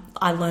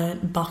I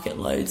learned bucket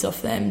loads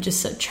off them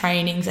just at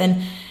trainings.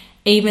 And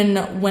even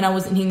when I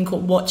wasn't in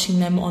court, watching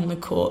them on the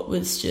court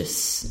was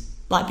just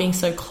like being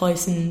so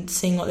close and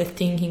seeing what they're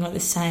thinking, what they're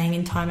saying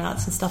in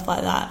timeouts and stuff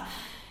like that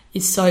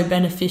is so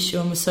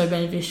beneficial and was so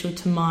beneficial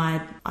to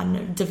my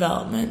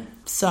development.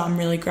 So I'm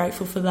really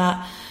grateful for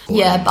that.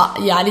 Yeah, but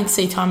I didn't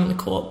see time in the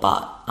court,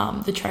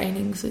 but the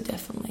trainings are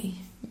definitely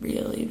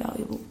really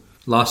valuable.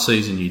 Last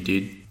season you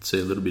did see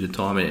a little bit of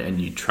time, and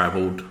you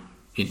travelled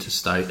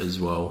interstate as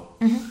well.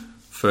 Mm-hmm.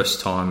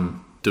 First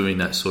time doing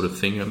that sort of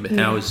thing.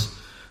 How was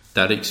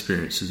that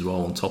experience as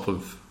well on top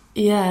of...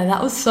 Yeah,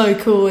 that was so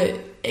cool.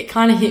 It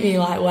kind of hit me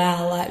like,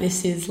 wow, like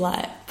this is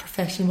like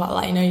professional, but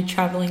like, you know, you're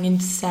travelling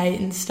interstate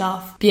and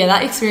stuff. But yeah,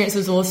 that experience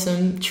was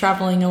awesome,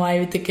 travelling away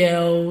with the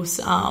girls.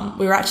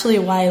 We were actually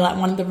away, like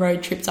one of the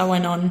road trips I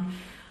went on,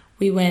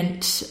 we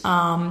went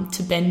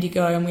to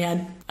Bendigo and we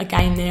had a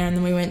game there, and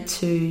then we went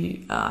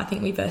to, I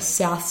think we versed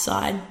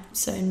Southside,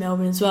 so in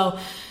Melbourne as well.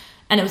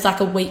 And it was like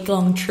a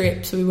week-long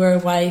trip, so we were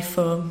away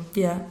for,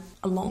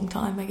 a long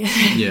time, I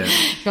guess. Yeah.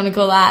 If you want to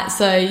call that.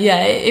 So,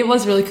 yeah, it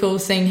was really cool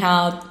seeing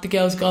how the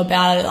girls go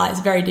about it. Like, it's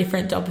very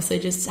different to obviously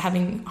just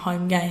having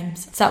home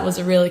games. So that was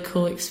a really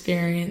cool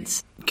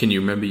experience. Can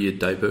you remember your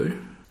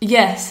debut?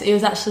 Yes, it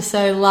was actually,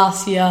 so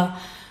last year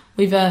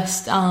we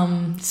versed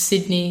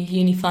Sydney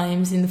Uni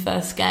Flames in the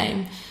first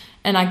game,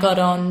 and I got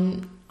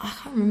on, I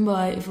can't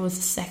remember if it was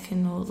the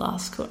second or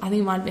last quarter. I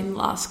think it might have been the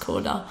last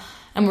quarter,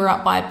 and we were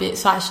up by a bit,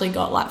 so I actually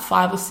got like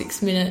 5 or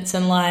 6 minutes,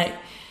 and like,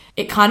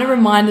 it kind of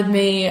reminded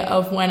me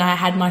of when I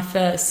had my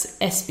first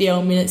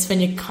SBL minutes, when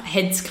your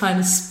head's kind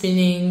of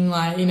spinning,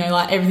 like, you know,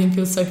 like everything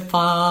feels so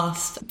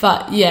fast.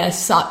 But yeah,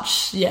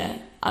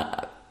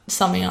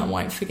 something I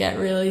won't forget,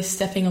 really,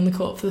 stepping on the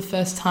court for the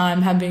first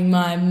time, having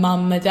my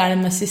mum, my dad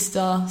and my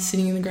sister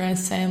sitting in the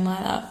grandstand like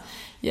that.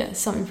 Yeah,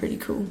 something pretty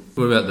cool.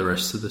 What about the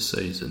rest of the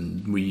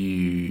season? Were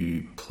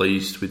you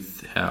pleased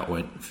with how it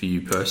went for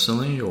you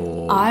personally,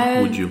 or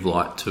would you have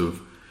liked to have...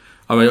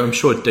 I mean, I'm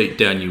sure deep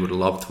down you would have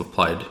loved to have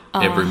played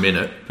every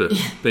minute, but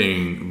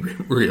being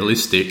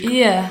realistic,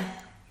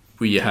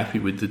 were you happy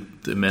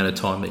with the amount of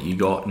time that you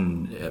got,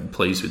 and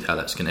pleased with how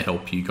that's going to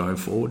help you going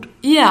forward?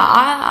 Yeah,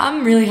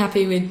 I'm really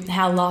happy with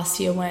how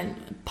last year went,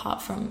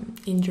 apart from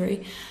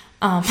injury,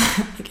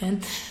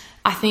 again.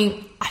 I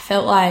think I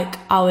felt like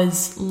I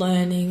was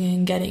learning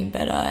and getting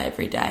better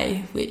every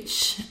day,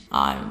 which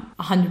I'm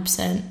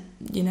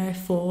 100%,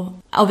 for.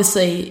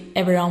 Obviously,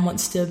 everyone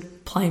wants to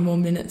play more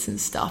minutes and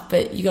stuff,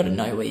 but you got to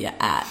know where you're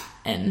at.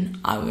 And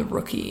I'm a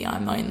rookie.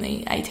 I'm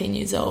only 18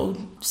 years old.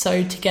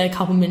 So to get a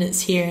couple minutes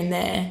here and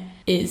there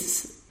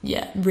is,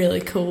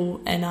 really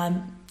cool. And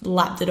I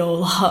lapped it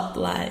all up.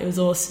 It was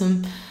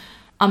awesome.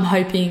 I'm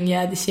hoping,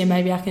 this year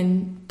maybe I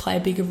can play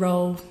a bigger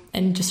role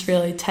and just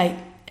really take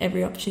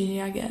every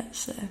opportunity I get.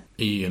 So.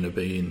 Are you going to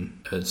be in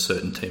a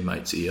certain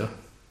teammate's ear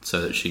so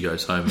that she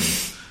goes home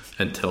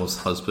and tells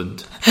the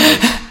husband,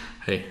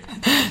 hey.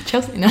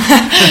 Chelsea, no.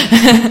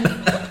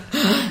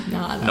 No,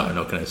 I'm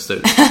not going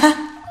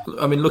to.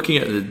 I mean, looking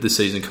at the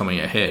season coming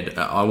ahead,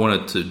 I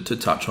wanted to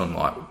touch on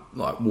like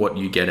what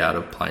you get out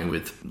of playing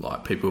with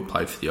like people who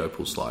play for the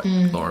Opals, like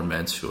Lauren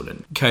Mansfield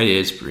and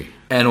Katie Esbury,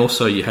 and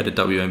also you had a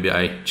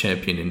WNBA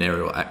champion in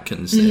Ariel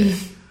Atkins there.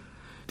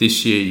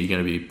 This year you're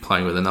going to be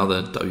playing with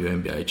another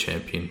WNBA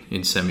champion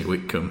in Sammy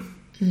Whitcomb.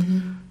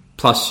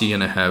 Plus you're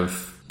going to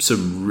have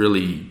some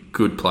really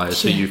good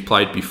players who you've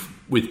played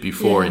with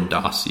before in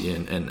Darcy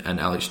and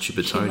Alex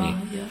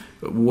Chibatoni.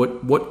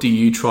 What do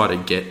you try to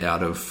get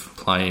out of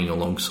playing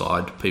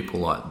alongside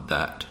people like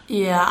that?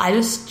 Yeah, I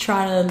just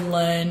try to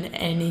learn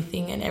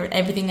anything and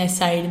everything they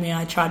say to me.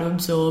 I try to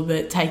absorb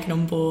it, take it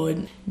on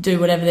board, do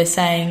whatever they're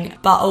saying.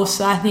 But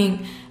also I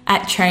think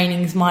at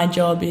trainings my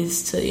job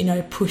is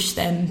to, push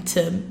them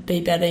to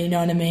be better, you know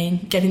what I mean?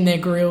 Get in their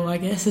grill, I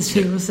guess, as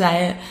people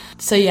say it.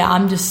 So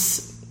I'm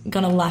just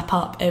going to lap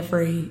up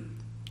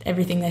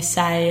everything they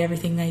say,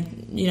 everything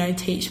they,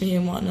 teach me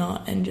and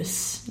whatnot, and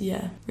just,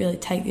 really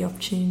take the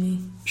opportunity.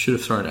 Should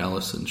have thrown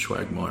Alison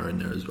Schwagmeyer in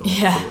there as well.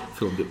 Yeah. I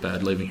feel a bit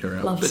bad leaving her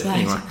out. Love but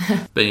Swags.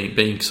 Anyway,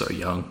 being so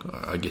young,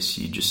 I guess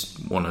you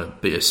just want to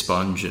be a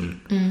sponge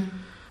and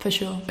for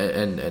sure,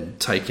 and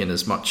take in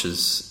as much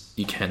as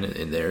you can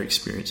in their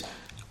experience.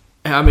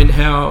 I mean,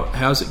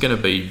 how's it going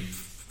to be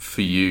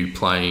for you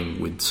playing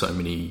with so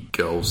many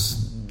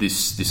girls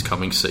this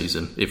coming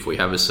season, if we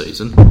have a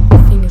season?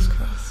 Fingers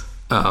crossed.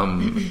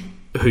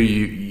 Who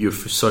you're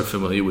so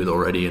familiar with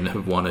already and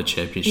have won a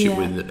championship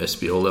with at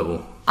SBL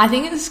level. I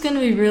think it's going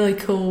to be really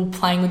cool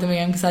playing with them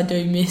again because I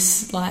do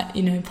miss,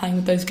 playing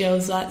with those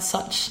girls,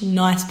 such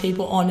nice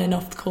people on and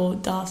off the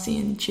court, Darcy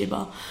and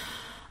Chiba.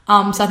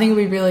 So I think it'll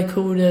be really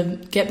cool to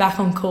get back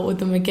on court with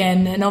them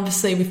again. And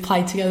obviously we've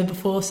played together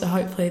before, so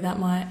hopefully that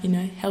might,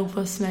 help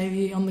us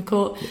maybe on the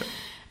court. Yep.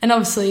 And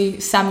obviously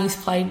Sammy's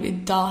played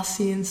with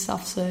Darcy and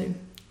stuff, so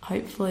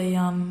hopefully,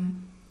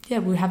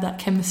 we'll have that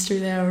chemistry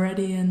there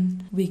already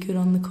and we'll be good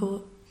on the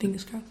court.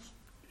 Fingers crossed.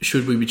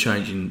 Should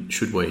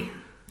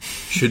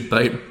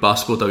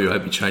Basketball WA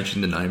be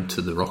changing the name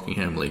to the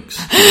Rockingham Lynx?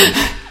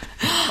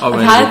 I've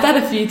had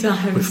that a few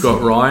times. We've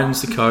got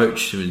Ryan's the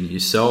coach, and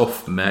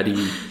yourself,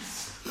 Maddie,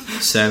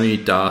 Sammy,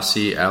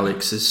 Darcy,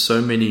 Alex. There's so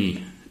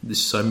many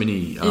links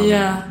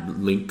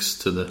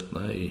to the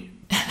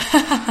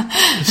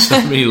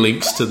so many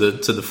links to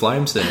the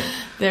Flames there.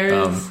 There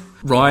is.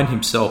 Ryan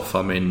himself,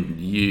 I mean,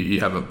 you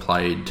haven't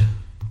played.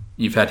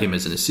 You've had him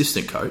as an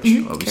assistant coach,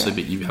 obviously,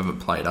 but you haven't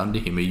played under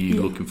him. Are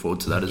you looking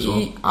forward to that as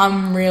well?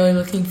 I'm really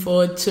looking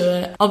forward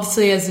to it.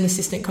 Obviously, as an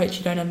assistant coach,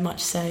 you don't have much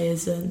say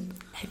as a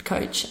head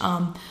coach.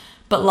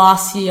 But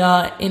last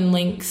year in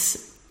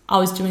Lynx, I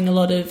was doing a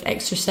lot of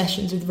extra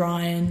sessions with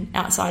Ryan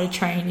outside of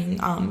training,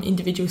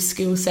 individual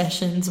skill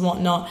sessions and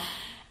whatnot.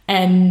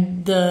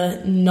 And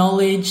the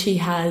knowledge he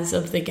has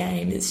of the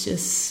game is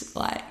just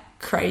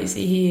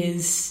crazy. He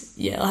is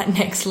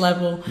next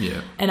level.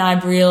 And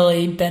I've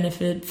really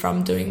benefited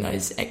from doing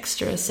those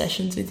extra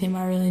sessions with him.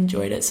 I really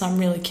enjoyed it, so I'm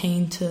really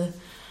keen to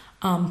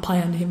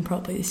play under him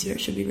properly this year.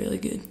 It should be really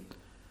good.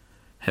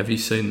 Have you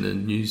seen the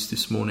news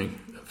this morning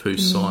of who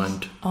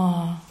signed?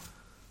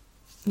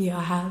 Yeah,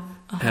 I have.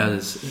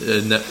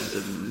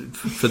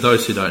 For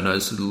those who don't know,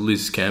 it's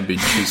Liz Cambridge,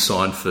 who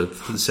signed for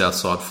the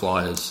Southside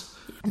Flyers.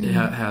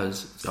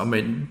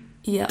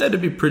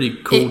 That'd be pretty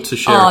cool to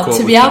share a court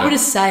to be able to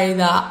say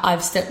that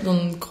I've stepped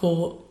on the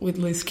court with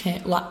Liz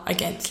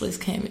against Liz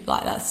Cambridge,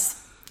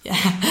 that's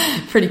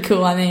pretty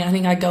cool. I mean, I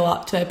think I go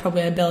up to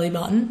probably a belly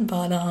button,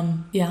 but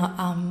I'm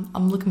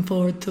looking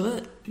forward to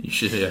it. You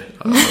should,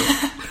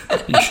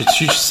 you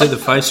should see the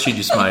face she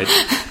just made.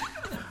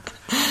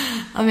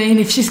 I mean,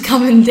 if she's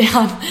coming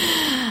down,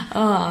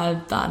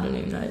 I don't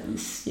even know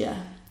this. Yeah,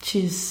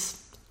 she's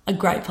a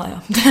great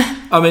player.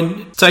 I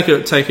mean, take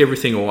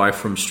everything away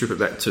from strip it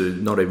back to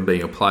not even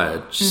being a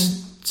player.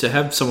 Just to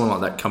have someone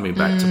like that coming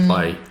back to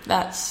play,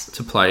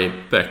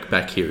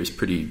 back here is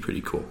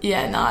pretty cool.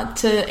 Yeah,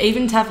 to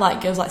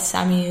have girls like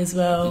Sammy as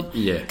well.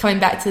 Yeah, coming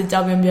back to the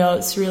WNBL,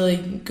 it's really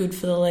good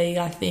for the league.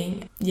 I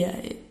think. Yeah,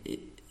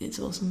 it's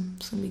awesome.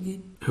 It's gonna be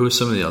good. Who are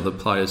some of the other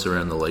players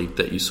around the league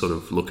that you sort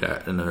of look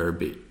at and are a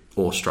bit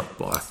awestruck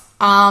by?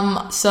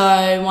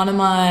 So one of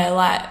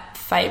my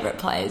favourite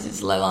players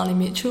is Leilani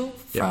Mitchell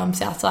from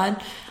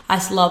Southside. I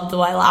just love the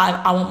way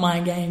I want my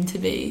game to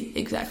be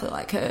exactly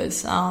like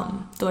hers.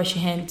 The way she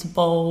handles the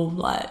ball,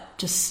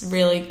 just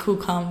really cool,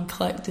 calm,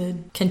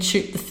 collected. Can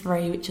shoot the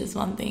three, which is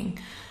one thing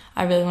I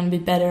I really want to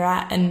be better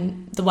at.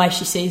 And the way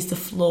she sees the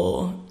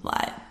floor,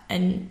 like,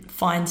 and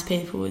finds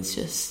people is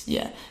just,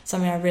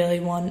 something I really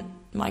want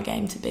my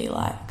game to be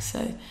like.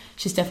 So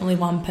she's definitely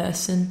one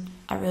person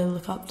I really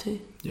look up to.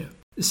 Yeah.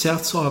 The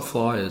Southside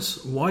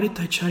Flyers, why did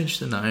they change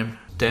the name?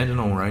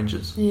 Dandenong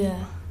Rangers.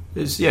 Yeah.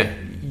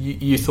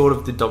 You thought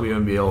of the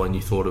WNBL and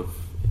you thought of,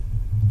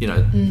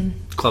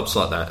 clubs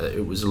like that.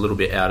 It was a little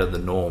bit out of the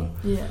norm.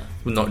 Yeah.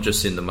 Not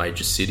just in the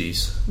major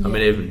cities. Yeah. I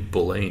mean, even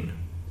Bulleen,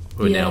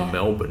 who are now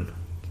Melbourne.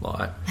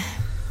 Like,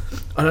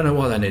 I don't know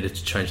why they needed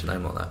to change the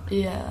name like that.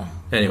 Yeah.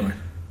 Anyway,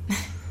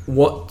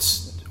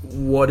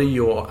 what are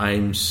your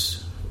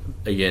aims?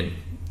 Again,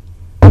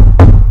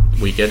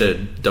 we get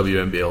a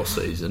WNBL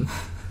season.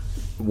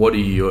 What are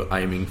you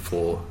aiming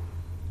for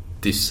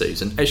this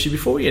season? Actually,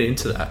 before we get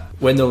into that,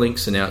 when the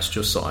Lynx announced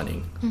your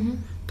signing,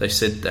 they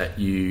said that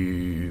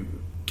you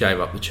gave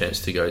up the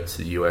chance to go to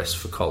the US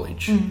for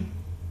college.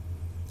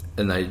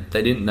 And they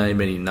didn't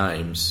name any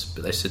names,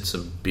 but they said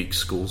some big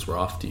schools were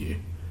after you.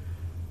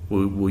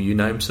 Will you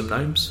name some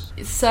names?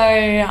 So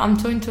I'm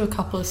talking to a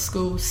couple of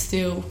schools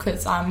still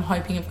because I'm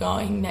hoping of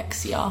going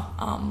next year,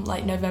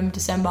 late November,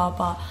 December.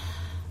 But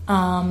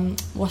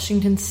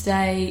Washington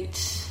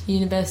State,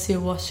 University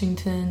of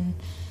Washington,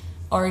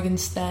 Oregon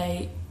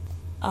State,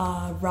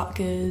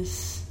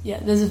 Rutgers. Yeah,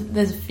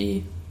 there's a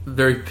few.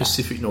 Very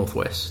Pacific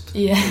Northwest.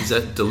 Yeah. Is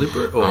that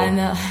deliberate? Or? I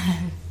know.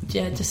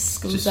 Yeah, just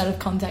schools that have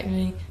contacted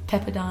me.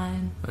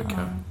 Pepperdine.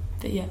 Okay.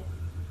 But yeah,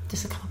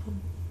 just a couple.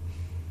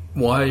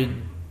 Why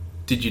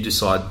did you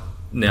decide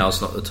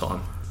now's not the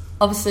time?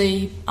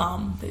 Obviously,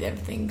 with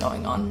everything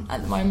going on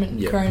at the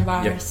moment,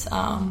 coronavirus,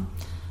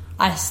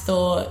 I just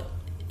thought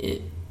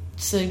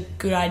it's a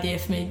good idea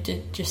for me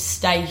to just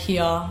stay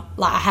here.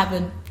 Like,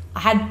 I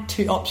had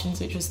two options,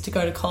 which was to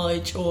go to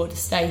college or to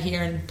stay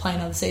here and play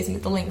another season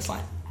with the Lynx.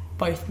 Like,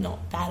 both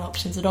not bad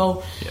options at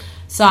all. Yep.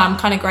 So I'm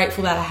kind of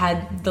grateful that I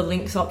had the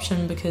Lynx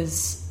option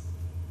because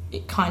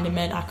it kind of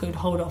meant I could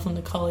hold off on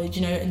the college,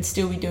 and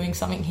still be doing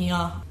something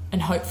here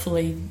and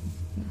hopefully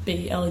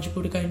be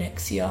eligible to go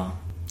next year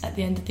at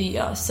the end of the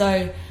year.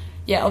 So,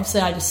 yeah,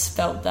 obviously I just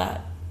felt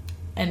that,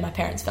 and my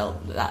parents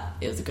felt that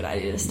it was a good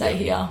idea to stay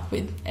here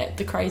with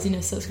the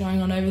craziness that's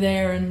going on over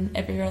there and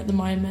everywhere at the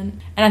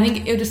moment. And I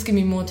think it'll just give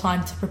me more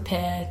time to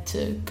prepare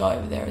to go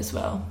over there as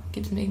well.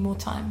 Gives me more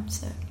time,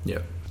 so... Yeah.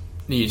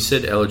 You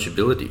said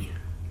eligibility,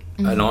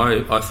 and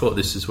I thought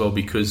this as well,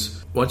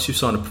 because once you've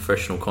signed a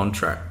professional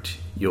contract,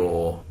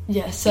 you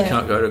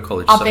can't go to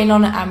college. I've been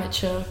on an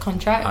amateur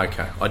contract.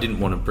 Okay, I didn't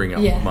want to bring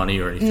up money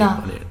or anything.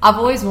 No, I've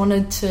always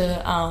wanted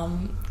to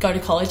go to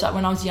college. Like,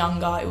 when I was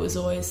younger, it was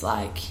always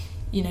like,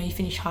 you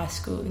finish high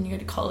school and you go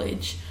to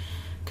college,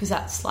 because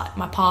that's like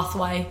my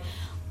pathway.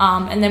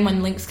 And then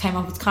when Lynx came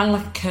up, it's kind of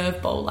like a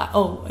curveball, like,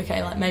 oh,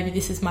 okay, like maybe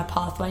this is my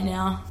pathway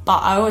now. But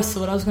I always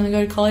thought I was going to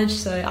go to college,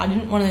 so I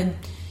didn't want to,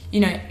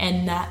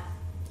 end that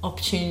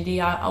opportunity.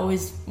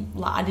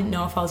 I didn't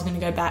know if I was going to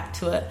go back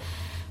to it.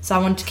 So I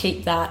wanted to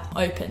keep that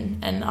open,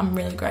 and I'm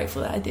really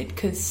grateful that I did,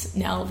 because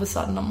now all of a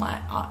sudden I'm like,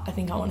 I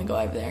think I want to go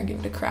over there and give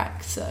it a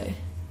crack. So,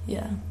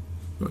 yeah.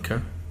 Okay,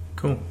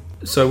 cool.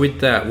 So with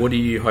that, what are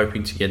you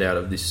hoping to get out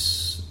of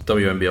this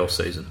WNBL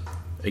season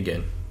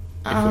again?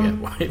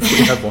 If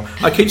we have one.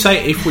 I keep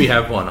saying if we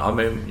have one. I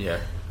mean, yeah.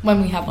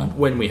 When we have one.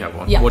 When we have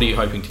one. Yeah. What are you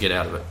hoping to get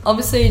out of it?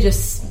 Obviously,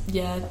 just,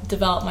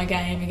 develop my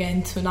game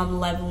again to another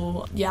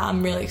level. Yeah,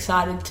 I'm really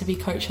excited to be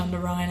coached under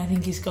Ryan. I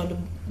think he's got a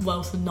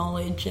wealth of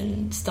knowledge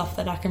and stuff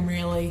that I can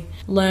really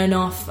learn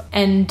off.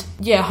 And,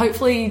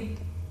 hopefully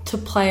to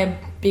play a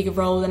bigger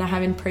role than I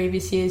have in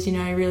previous years,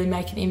 really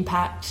make an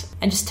impact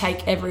and just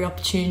take every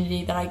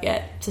opportunity that I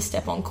get to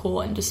step on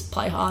court and just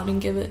play hard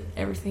and give it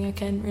everything I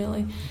can,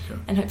 really.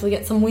 Okay. And hopefully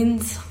get some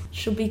wins.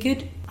 Should be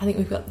good. I think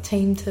we've got the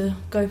team to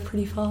go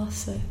pretty far,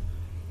 so...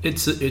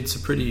 It's a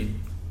pretty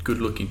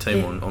good-looking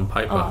team on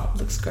paper. Oh, it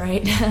looks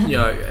great.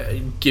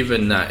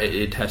 Given that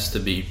it has to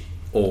be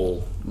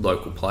all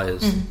local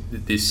players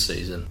this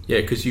season.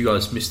 Yeah, because you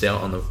guys missed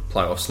out on the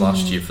playoffs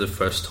last year for the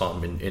first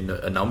time in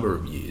a number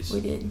of years.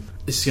 We did.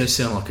 This is going to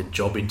sound like a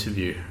job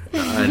interview,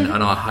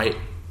 and I hate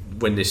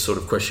when this sort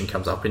of question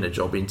comes up in a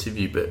job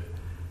interview, but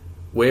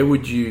where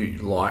would you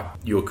like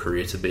your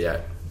career to be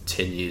at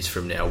 10 years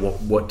from now?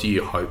 What do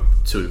you hope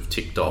to have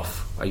ticked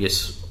off? I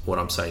guess what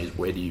I'm saying is,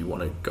 where do you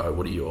want to go?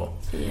 What are your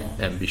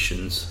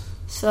ambitions?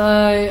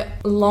 So,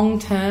 long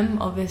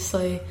term,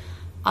 obviously,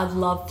 I'd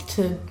love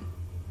to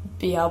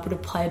be able to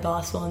play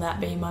basketball and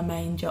that be my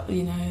main job,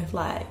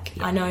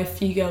 I know a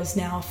few girls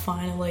now are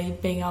finally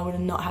being able to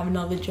not have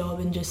another job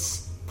and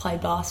just play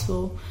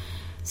basketball,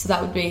 so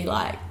that would be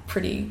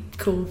pretty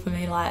cool for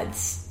me.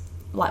 It's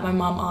like my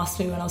mum asked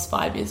me when I was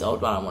 5 years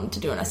old what I wanted to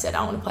do, and I said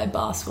I want to play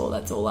basketball,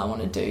 that's all I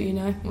want to do,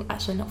 Well,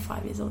 actually not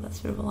 5 years old, that's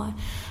a bit of a lie,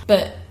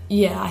 but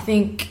I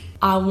think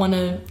I want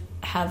to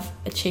have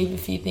achieved a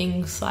few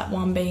things,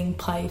 one being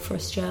play for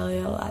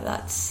Australia.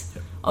 That's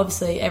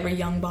obviously every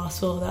young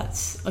basketballer,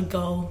 that's a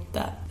goal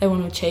that they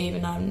want to achieve,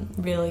 and I'm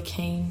really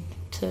keen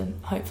to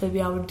hopefully be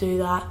able to do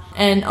that.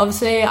 And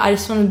obviously I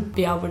just want to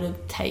be able to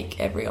take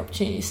every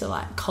opportunity. So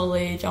like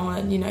college, I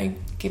want to,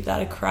 give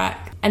that a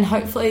crack and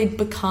hopefully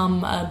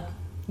become a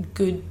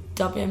good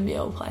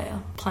WNBL player,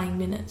 playing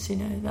minutes,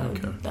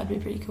 that'd be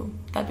pretty cool.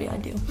 That'd be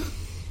ideal.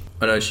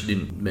 I know she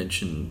didn't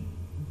mention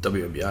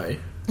WNBA.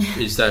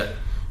 Is that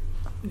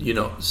you're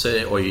not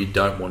saying, or you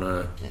don't want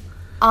to?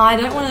 I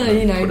don't want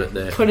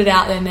to, put it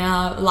out there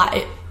now.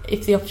 Like,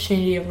 if the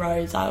opportunity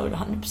arose, I would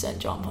 100%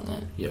 jump on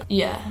it. Yeah.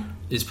 Yeah.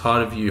 Is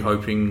part of you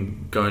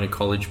hoping going to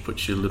college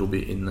puts you a little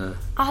bit in the...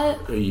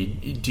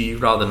 do you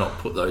rather not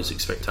put those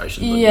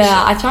expectations on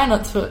yourself? I try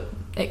not to put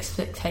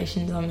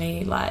expectations on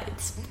me. Like,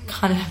 it's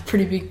kind of a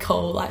pretty big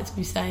call, like, to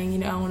be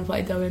saying, I want to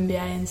play WNBA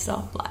and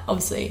stuff. Like,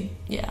 obviously,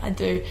 yeah, I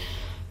do.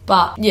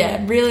 But,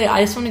 yeah, really,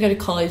 I just want to go to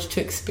college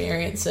to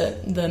experience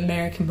it, the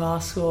American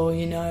basketball,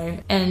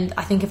 And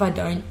I think if I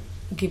don't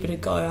give it a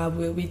go, I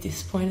will be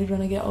disappointed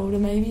when I get older,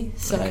 maybe.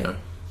 So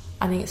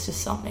I think it's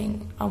just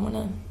something I want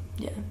to,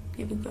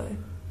 give a go.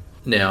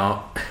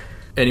 Now,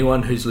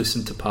 anyone who's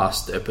listened to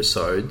past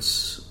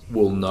episodes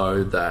will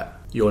know that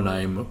your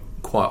name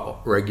quite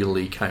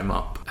regularly came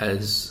up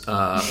as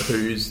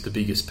who's the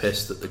biggest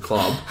pest at the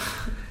club.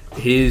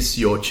 Here's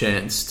your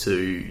chance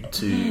to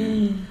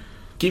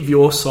give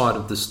your side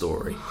of the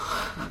story.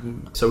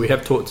 So we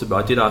have talked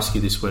about, I did ask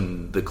you this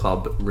when the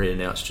club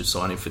re-announced your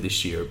signing for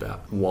this year,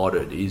 about what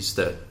it is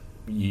that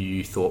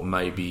you thought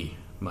maybe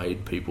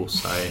made people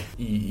say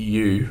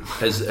you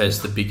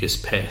as the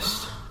biggest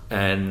pest.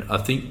 And I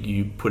think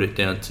you put it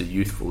down to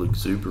youthful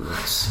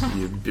exuberance.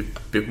 You're a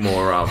bit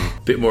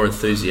more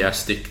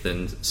enthusiastic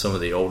than some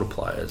of the older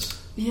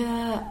players.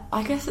 Yeah,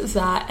 I guess it's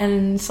that.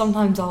 And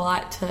sometimes I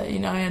like to,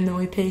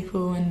 annoy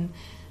people and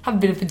have a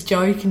bit of a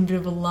joke and a bit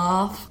of a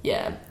laugh.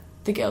 Yeah,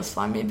 the girls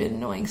find me a bit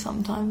annoying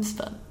sometimes,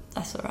 but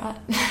that's all right.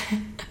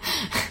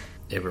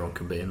 Everyone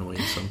can be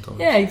annoying sometimes.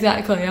 Yeah,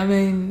 exactly. I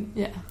mean,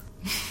 yeah.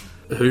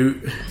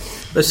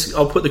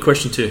 I'll put the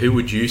question to, who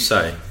would you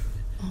say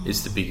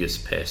is the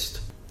biggest pest?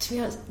 To be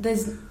honest,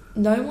 there's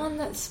no one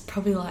that's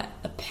probably like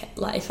a pet.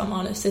 Like, if I'm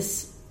honest,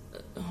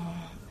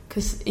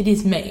 because it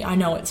is me. I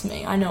know it's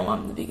me. I know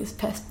I'm the biggest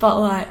pest. But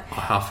like, I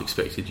half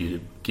expected you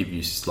to give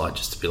you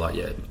just to be like,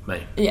 yeah,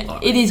 me. Yeah,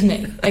 like, it is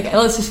me. Okay,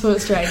 let's just put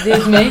it straight. It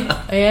is me.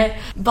 Okay,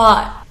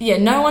 but yeah,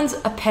 no one's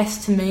a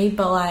pest to me.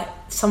 But like,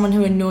 someone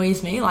who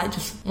annoys me, like,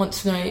 just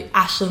wants to know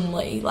Ashlyn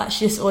Lee. Like,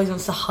 she just always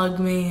wants to hug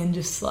me and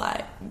just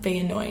like be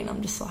annoying.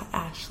 I'm just like,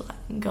 Ash,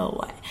 like, go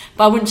away.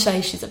 But I wouldn't say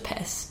she's a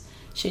pest.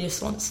 She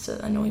just wants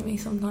to annoy me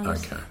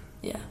sometimes. Okay.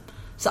 Yeah.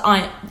 So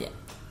I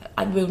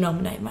will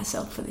nominate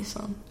myself for this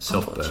one.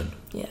 Self-burn.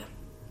 Yeah.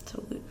 It's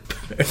all good.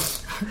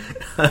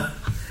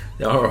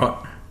 All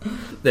right.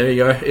 There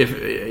you go.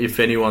 If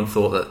anyone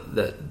thought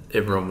that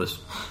everyone was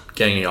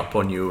ganging up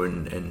on you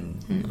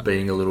and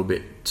being a little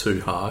bit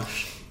too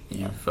harsh,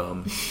 you've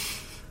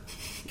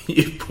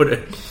put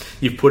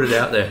it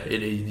out there.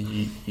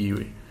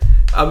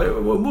 I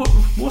mean,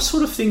 what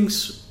sort of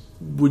things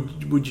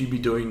would you be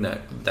doing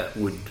that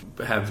would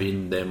have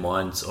in their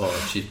minds,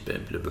 she's been a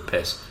bit of a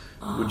pest?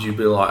 Would you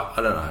be like,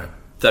 I don't know,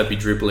 they'd be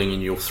dribbling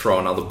and you'll throw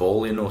another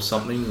ball in or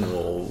something?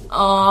 Or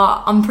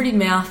I'm pretty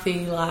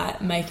mouthy,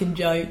 like making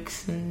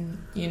jokes and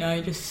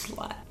just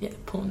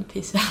like pulling the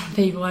piss out of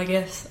people, I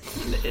guess.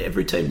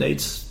 Every team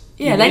needs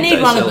they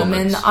need one of them,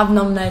 and I've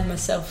nominated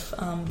myself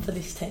for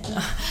this team.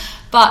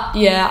 But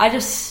yeah, I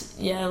just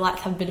like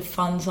to have a bit of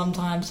fun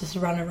sometimes, just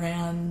run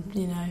around,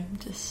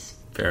 just.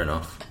 Fair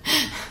enough.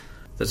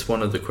 That's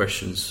one of the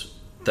questions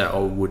that I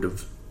would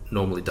have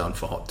normally done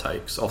for hot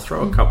takes. I'll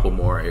throw a couple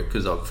more at you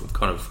because I've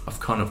kind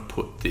of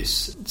put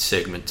this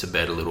segment to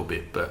bed a little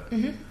bit. But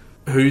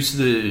who's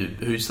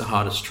the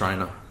hardest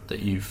trainer that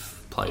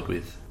you've played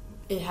with?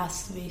 It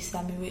has to be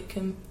Sammy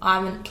Whitcomb. I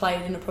haven't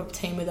played in a proper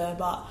team with her,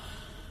 but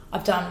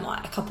I've done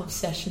like a couple of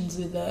sessions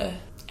with her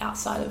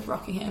outside of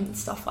Rockingham and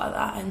stuff like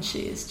that, and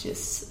she is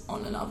just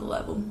on another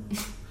level.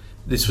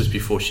 This was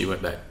before she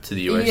went back to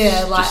the US?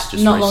 Yeah, like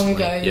just not recently. long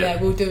ago,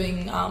 we were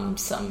doing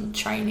some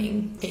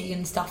training,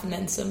 vegan stuff, and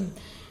then some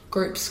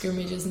group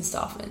scrimmages and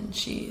stuff, and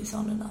she is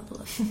on another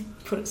level,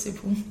 put it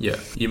simple. Yeah,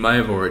 you may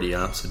have already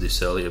answered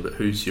this earlier, but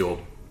who's your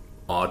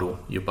idol,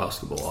 your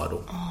basketball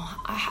idol?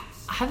 I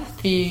have a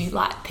few,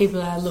 like, people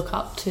that I look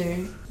up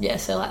to. Yeah,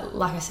 so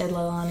like I said,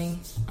 Leilani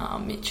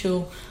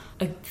Mitchell,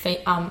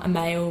 a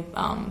male,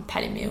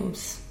 Patty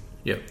Mills.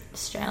 Yep.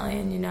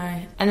 Australian,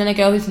 And then a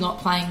girl who's not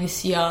playing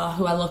this year,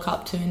 who I look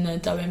up to in the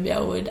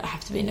WNBL, would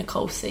have to be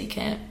Nicole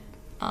Seekamp.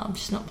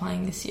 She's not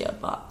playing this year,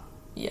 but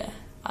yeah,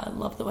 I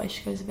love the way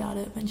she goes about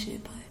it when she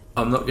did play.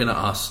 I'm not going to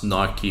ask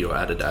Nike or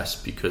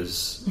Adidas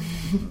because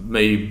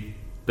me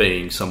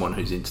being someone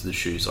who's into the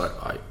shoes,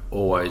 I'm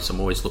always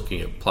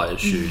looking at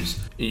players' shoes.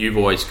 You've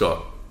always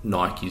got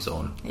Nikes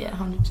on. Yeah,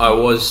 100%. I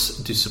was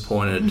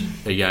disappointed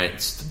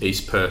against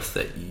East Perth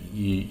that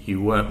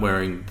you weren't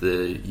wearing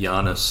the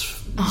Giannis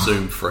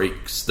Zoom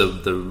Freaks, the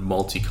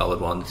multicoloured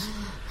ones,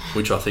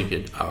 which I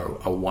think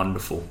are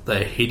wonderful.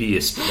 They're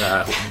hideous, but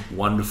they're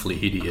wonderfully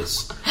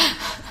hideous.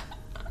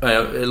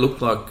 It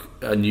looked like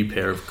a new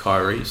pair of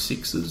Kyrie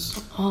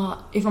 6s?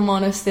 Oh, if I'm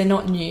honest, they're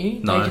not new.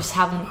 No. They just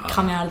haven't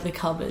come out of the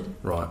cupboard.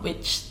 Right.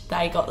 Which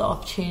they got the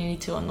opportunity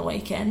to on the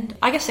weekend.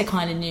 I guess they're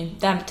kind of new.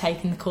 They haven't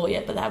taken the court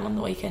yet, but they have on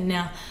the weekend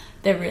now.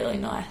 They're really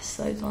nice,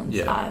 those ones.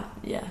 Yeah.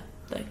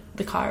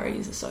 The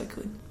Kyries are so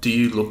good. Do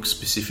you look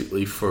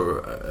specifically for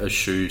a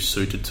shoe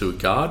suited to a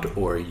guard,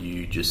 or are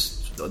you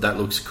just, that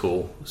looks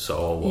cool, so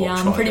I'll Yeah,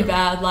 try I'm pretty them?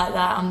 bad like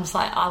that. I'm just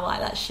like, I like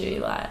that shoe.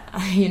 Like,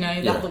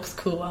 that looks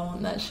cool. I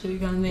want that shoe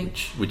kind of thing.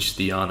 Which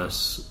the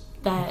Giannis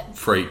That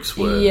freaks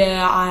were.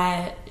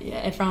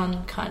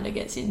 Everyone kind of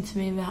gets into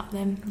me about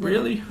them.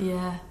 Really?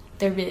 Yeah,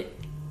 they're a bit.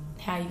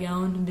 How you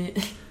going? A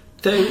bit.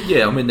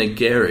 They're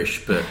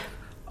garish, but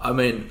I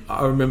mean,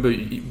 I remember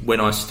when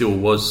I still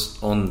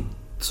was on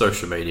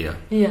social media.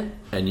 Yeah.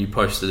 And you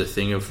posted a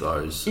thing of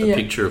those, a Yeah.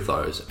 picture of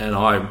those, and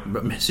I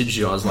messaged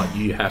you. I was like,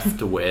 "You have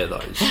to wear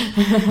those."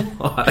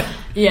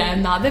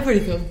 They're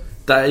pretty cool.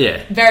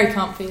 Yeah. Very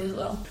comfy as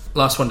well.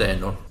 Last one to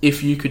end on.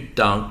 If you could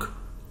dunk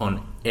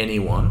on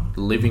anyone,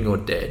 living or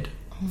dead,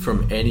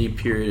 from any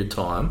period of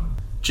time,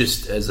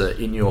 just as a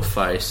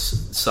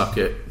in-your-face, suck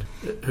it,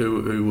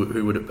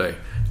 who would it be?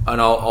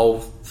 And I'll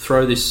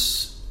throw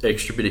this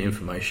extra bit of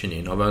information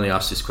in. I've only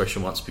asked this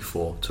question once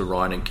before to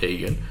Ryan and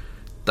Keegan.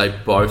 They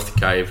both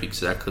gave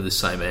exactly the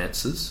same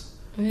answers,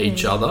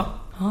 each other,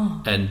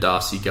 and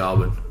Darcy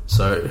Garvin.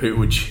 So who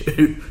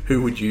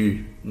would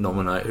you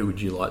nominate? Who would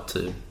you like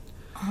to?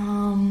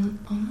 Oh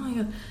my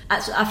god!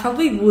 Actually, I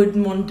probably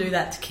wouldn't want to do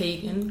that to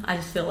Keegan. I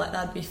just feel like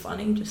that'd be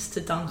funny, just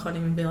to dunk on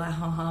him and be like,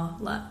 haha,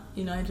 like,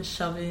 just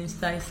shove it in his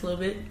face a little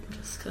bit,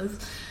 just because.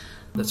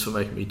 That's for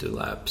making me do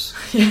laps.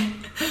 Yeah,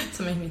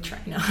 to make me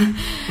trainer.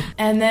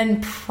 And then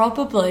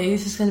probably,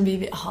 this is going to be a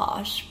bit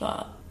harsh,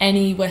 but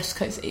any West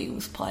Coast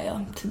Eagles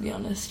player, to be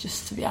honest,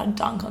 just to be able to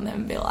dunk on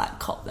them and be like,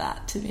 cop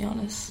that, to be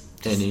honest.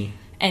 Any.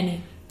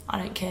 I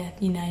don't care,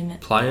 you name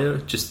it. Player?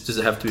 Just does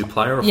it have to be a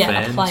player or fans?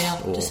 fans? A player,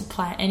 or? just a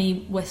player.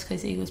 Any West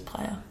Coast Eagles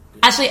player.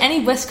 Actually,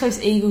 any West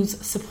Coast Eagles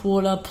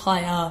supporter,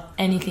 player,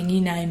 anything,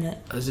 you name it.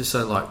 As I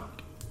say, like...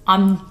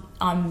 I'm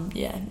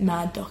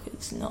Mad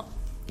Dockers, not...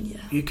 Yeah.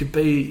 You could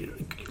be...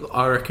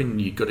 I reckon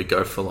you got to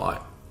go for,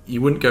 like... You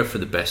wouldn't go for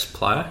the best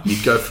player.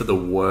 You'd go for the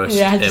worst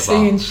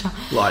ever.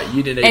 Like,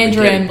 you didn't even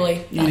Andrew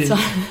Embley.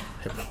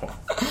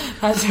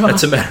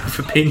 That's a matter of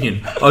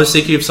opinion. I was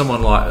thinking of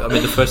someone like... I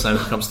mean, the first name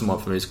that comes to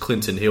mind for me is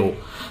Clinton Hill,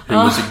 who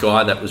was a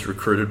guy that was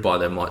recruited by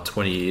them like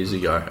 20 years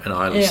ago. And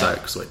I only say it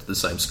because I went to the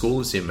same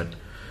school as him.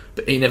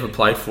 But he never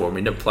played for him.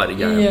 He never played a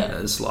game. Yeah.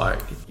 And it's like,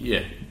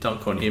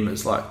 dunk on him.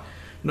 It's like,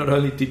 not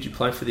only did you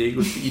play for the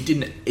Eagles, but you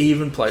didn't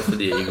even play for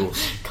the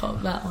Eagles.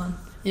 Caught that one.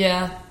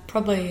 Yeah,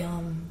 probably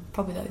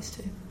those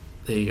two.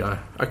 There you go.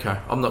 Okay,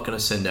 I'm not going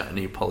to send out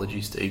any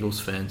apologies to Eagles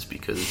fans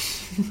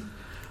because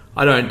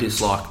I don't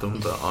dislike them,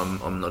 but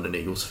I'm not an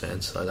Eagles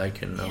fan, so they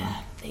can.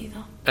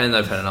 Either. And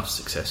they've had enough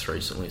success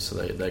recently, so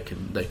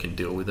they can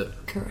deal with it.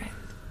 Correct.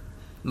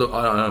 Look,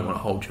 I don't want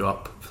to hold you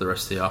up for the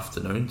rest of the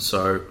afternoon,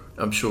 so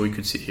I'm sure we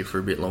could sit here for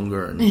a bit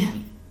longer. And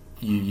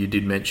you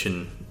did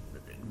mention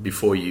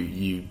before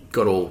you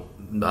got all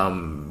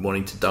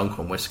wanting to dunk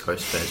on West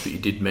Coast fans, but you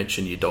did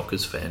mention your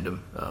Dockers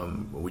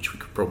fandom, which we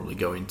could probably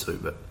go into,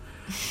 but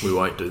we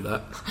won't do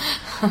that.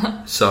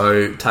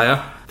 So,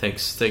 Taya,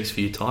 thanks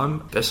for your time.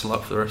 Best of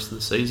luck for the rest of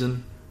the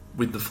season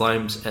with the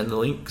Flames and the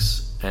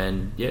Lynx.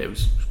 And yeah, it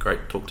was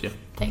great to talk to you.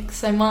 Thanks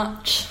so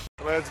much.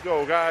 Let's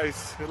go,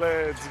 guys.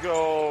 Let's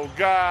go,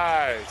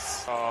 guys.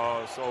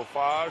 So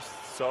far,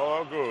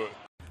 so good.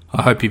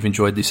 I hope you've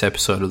enjoyed this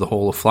episode of the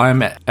Hall of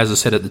Flame. As I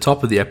said at the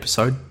top of the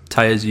episode,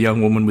 Taya's a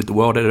young woman with the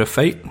world at her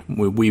feet.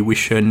 We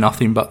wish her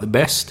nothing but the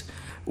best.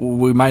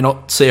 We may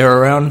not see her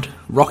around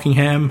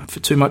Rockingham for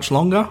too much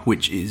longer,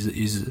 which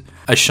is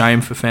a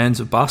shame for fans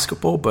of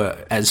basketball.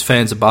 But as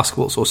fans of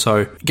basketball, it's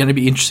also going to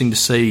be interesting to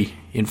see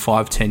in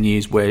 5-10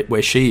 years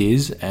where she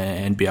is,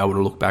 and be able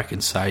to look back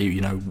and say,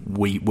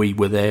 we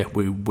were there,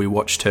 we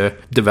watched her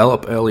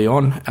develop early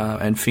on,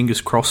 and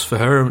fingers crossed for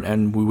her,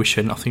 and we wish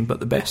her nothing but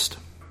the best.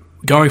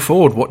 Going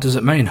forward, what does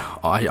it mean?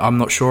 I'm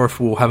not sure if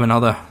we'll have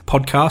another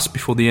podcast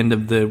before the end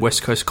of the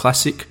West Coast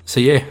Classic. So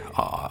yeah,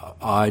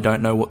 I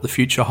don't know what the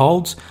future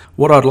holds.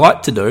 What I'd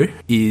like to do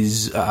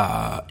is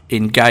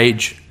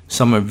engage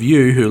some of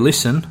you who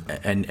listen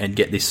and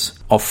get this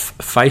off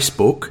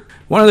Facebook.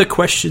 One of the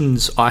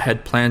questions I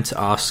had planned to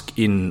ask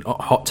in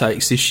Hot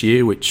Takes this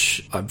year,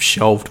 which I've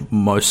shelved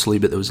mostly,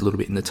 but there was a little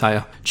bit in the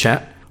Taya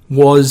chat,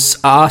 was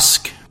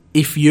ask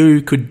if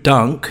you could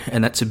dunk,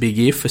 and that's a big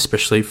if,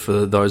 especially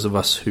for those of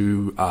us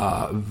who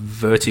are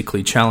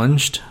vertically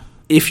challenged,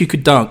 if you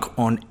could dunk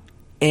on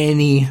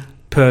any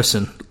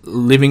person,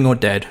 living or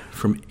dead,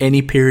 from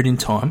any period in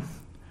time,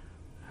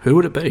 who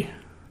would it be?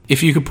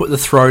 If you could put the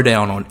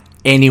throwdown on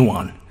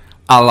anyone,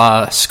 a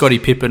la Scottie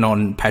Pippen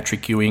on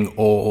Patrick Ewing,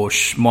 or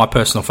my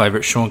personal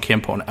favourite, Sean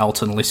Kemp on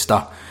Alton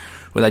Lister,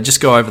 where they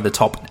just go over the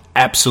top and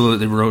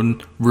absolutely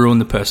ruin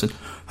the person,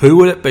 who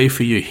would it be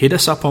for you? Hit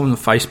us up on the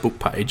Facebook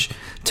page,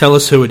 tell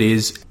us who it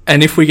is,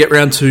 and if we get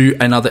round to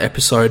another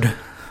episode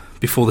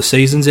before the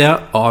season's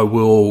out, I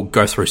will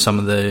go through some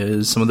of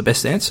the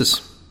best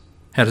answers.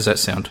 How does that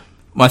sound?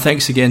 My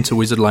thanks again to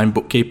Wizard Lane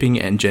Bookkeeping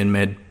and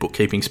GenMed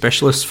Bookkeeping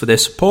Specialists for their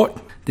support.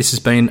 This has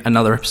been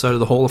another episode of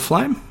the Hall of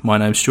Flame. My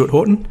name's Stuart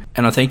Horton,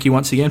 and I thank you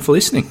once again for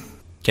listening.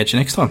 Catch you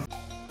next time.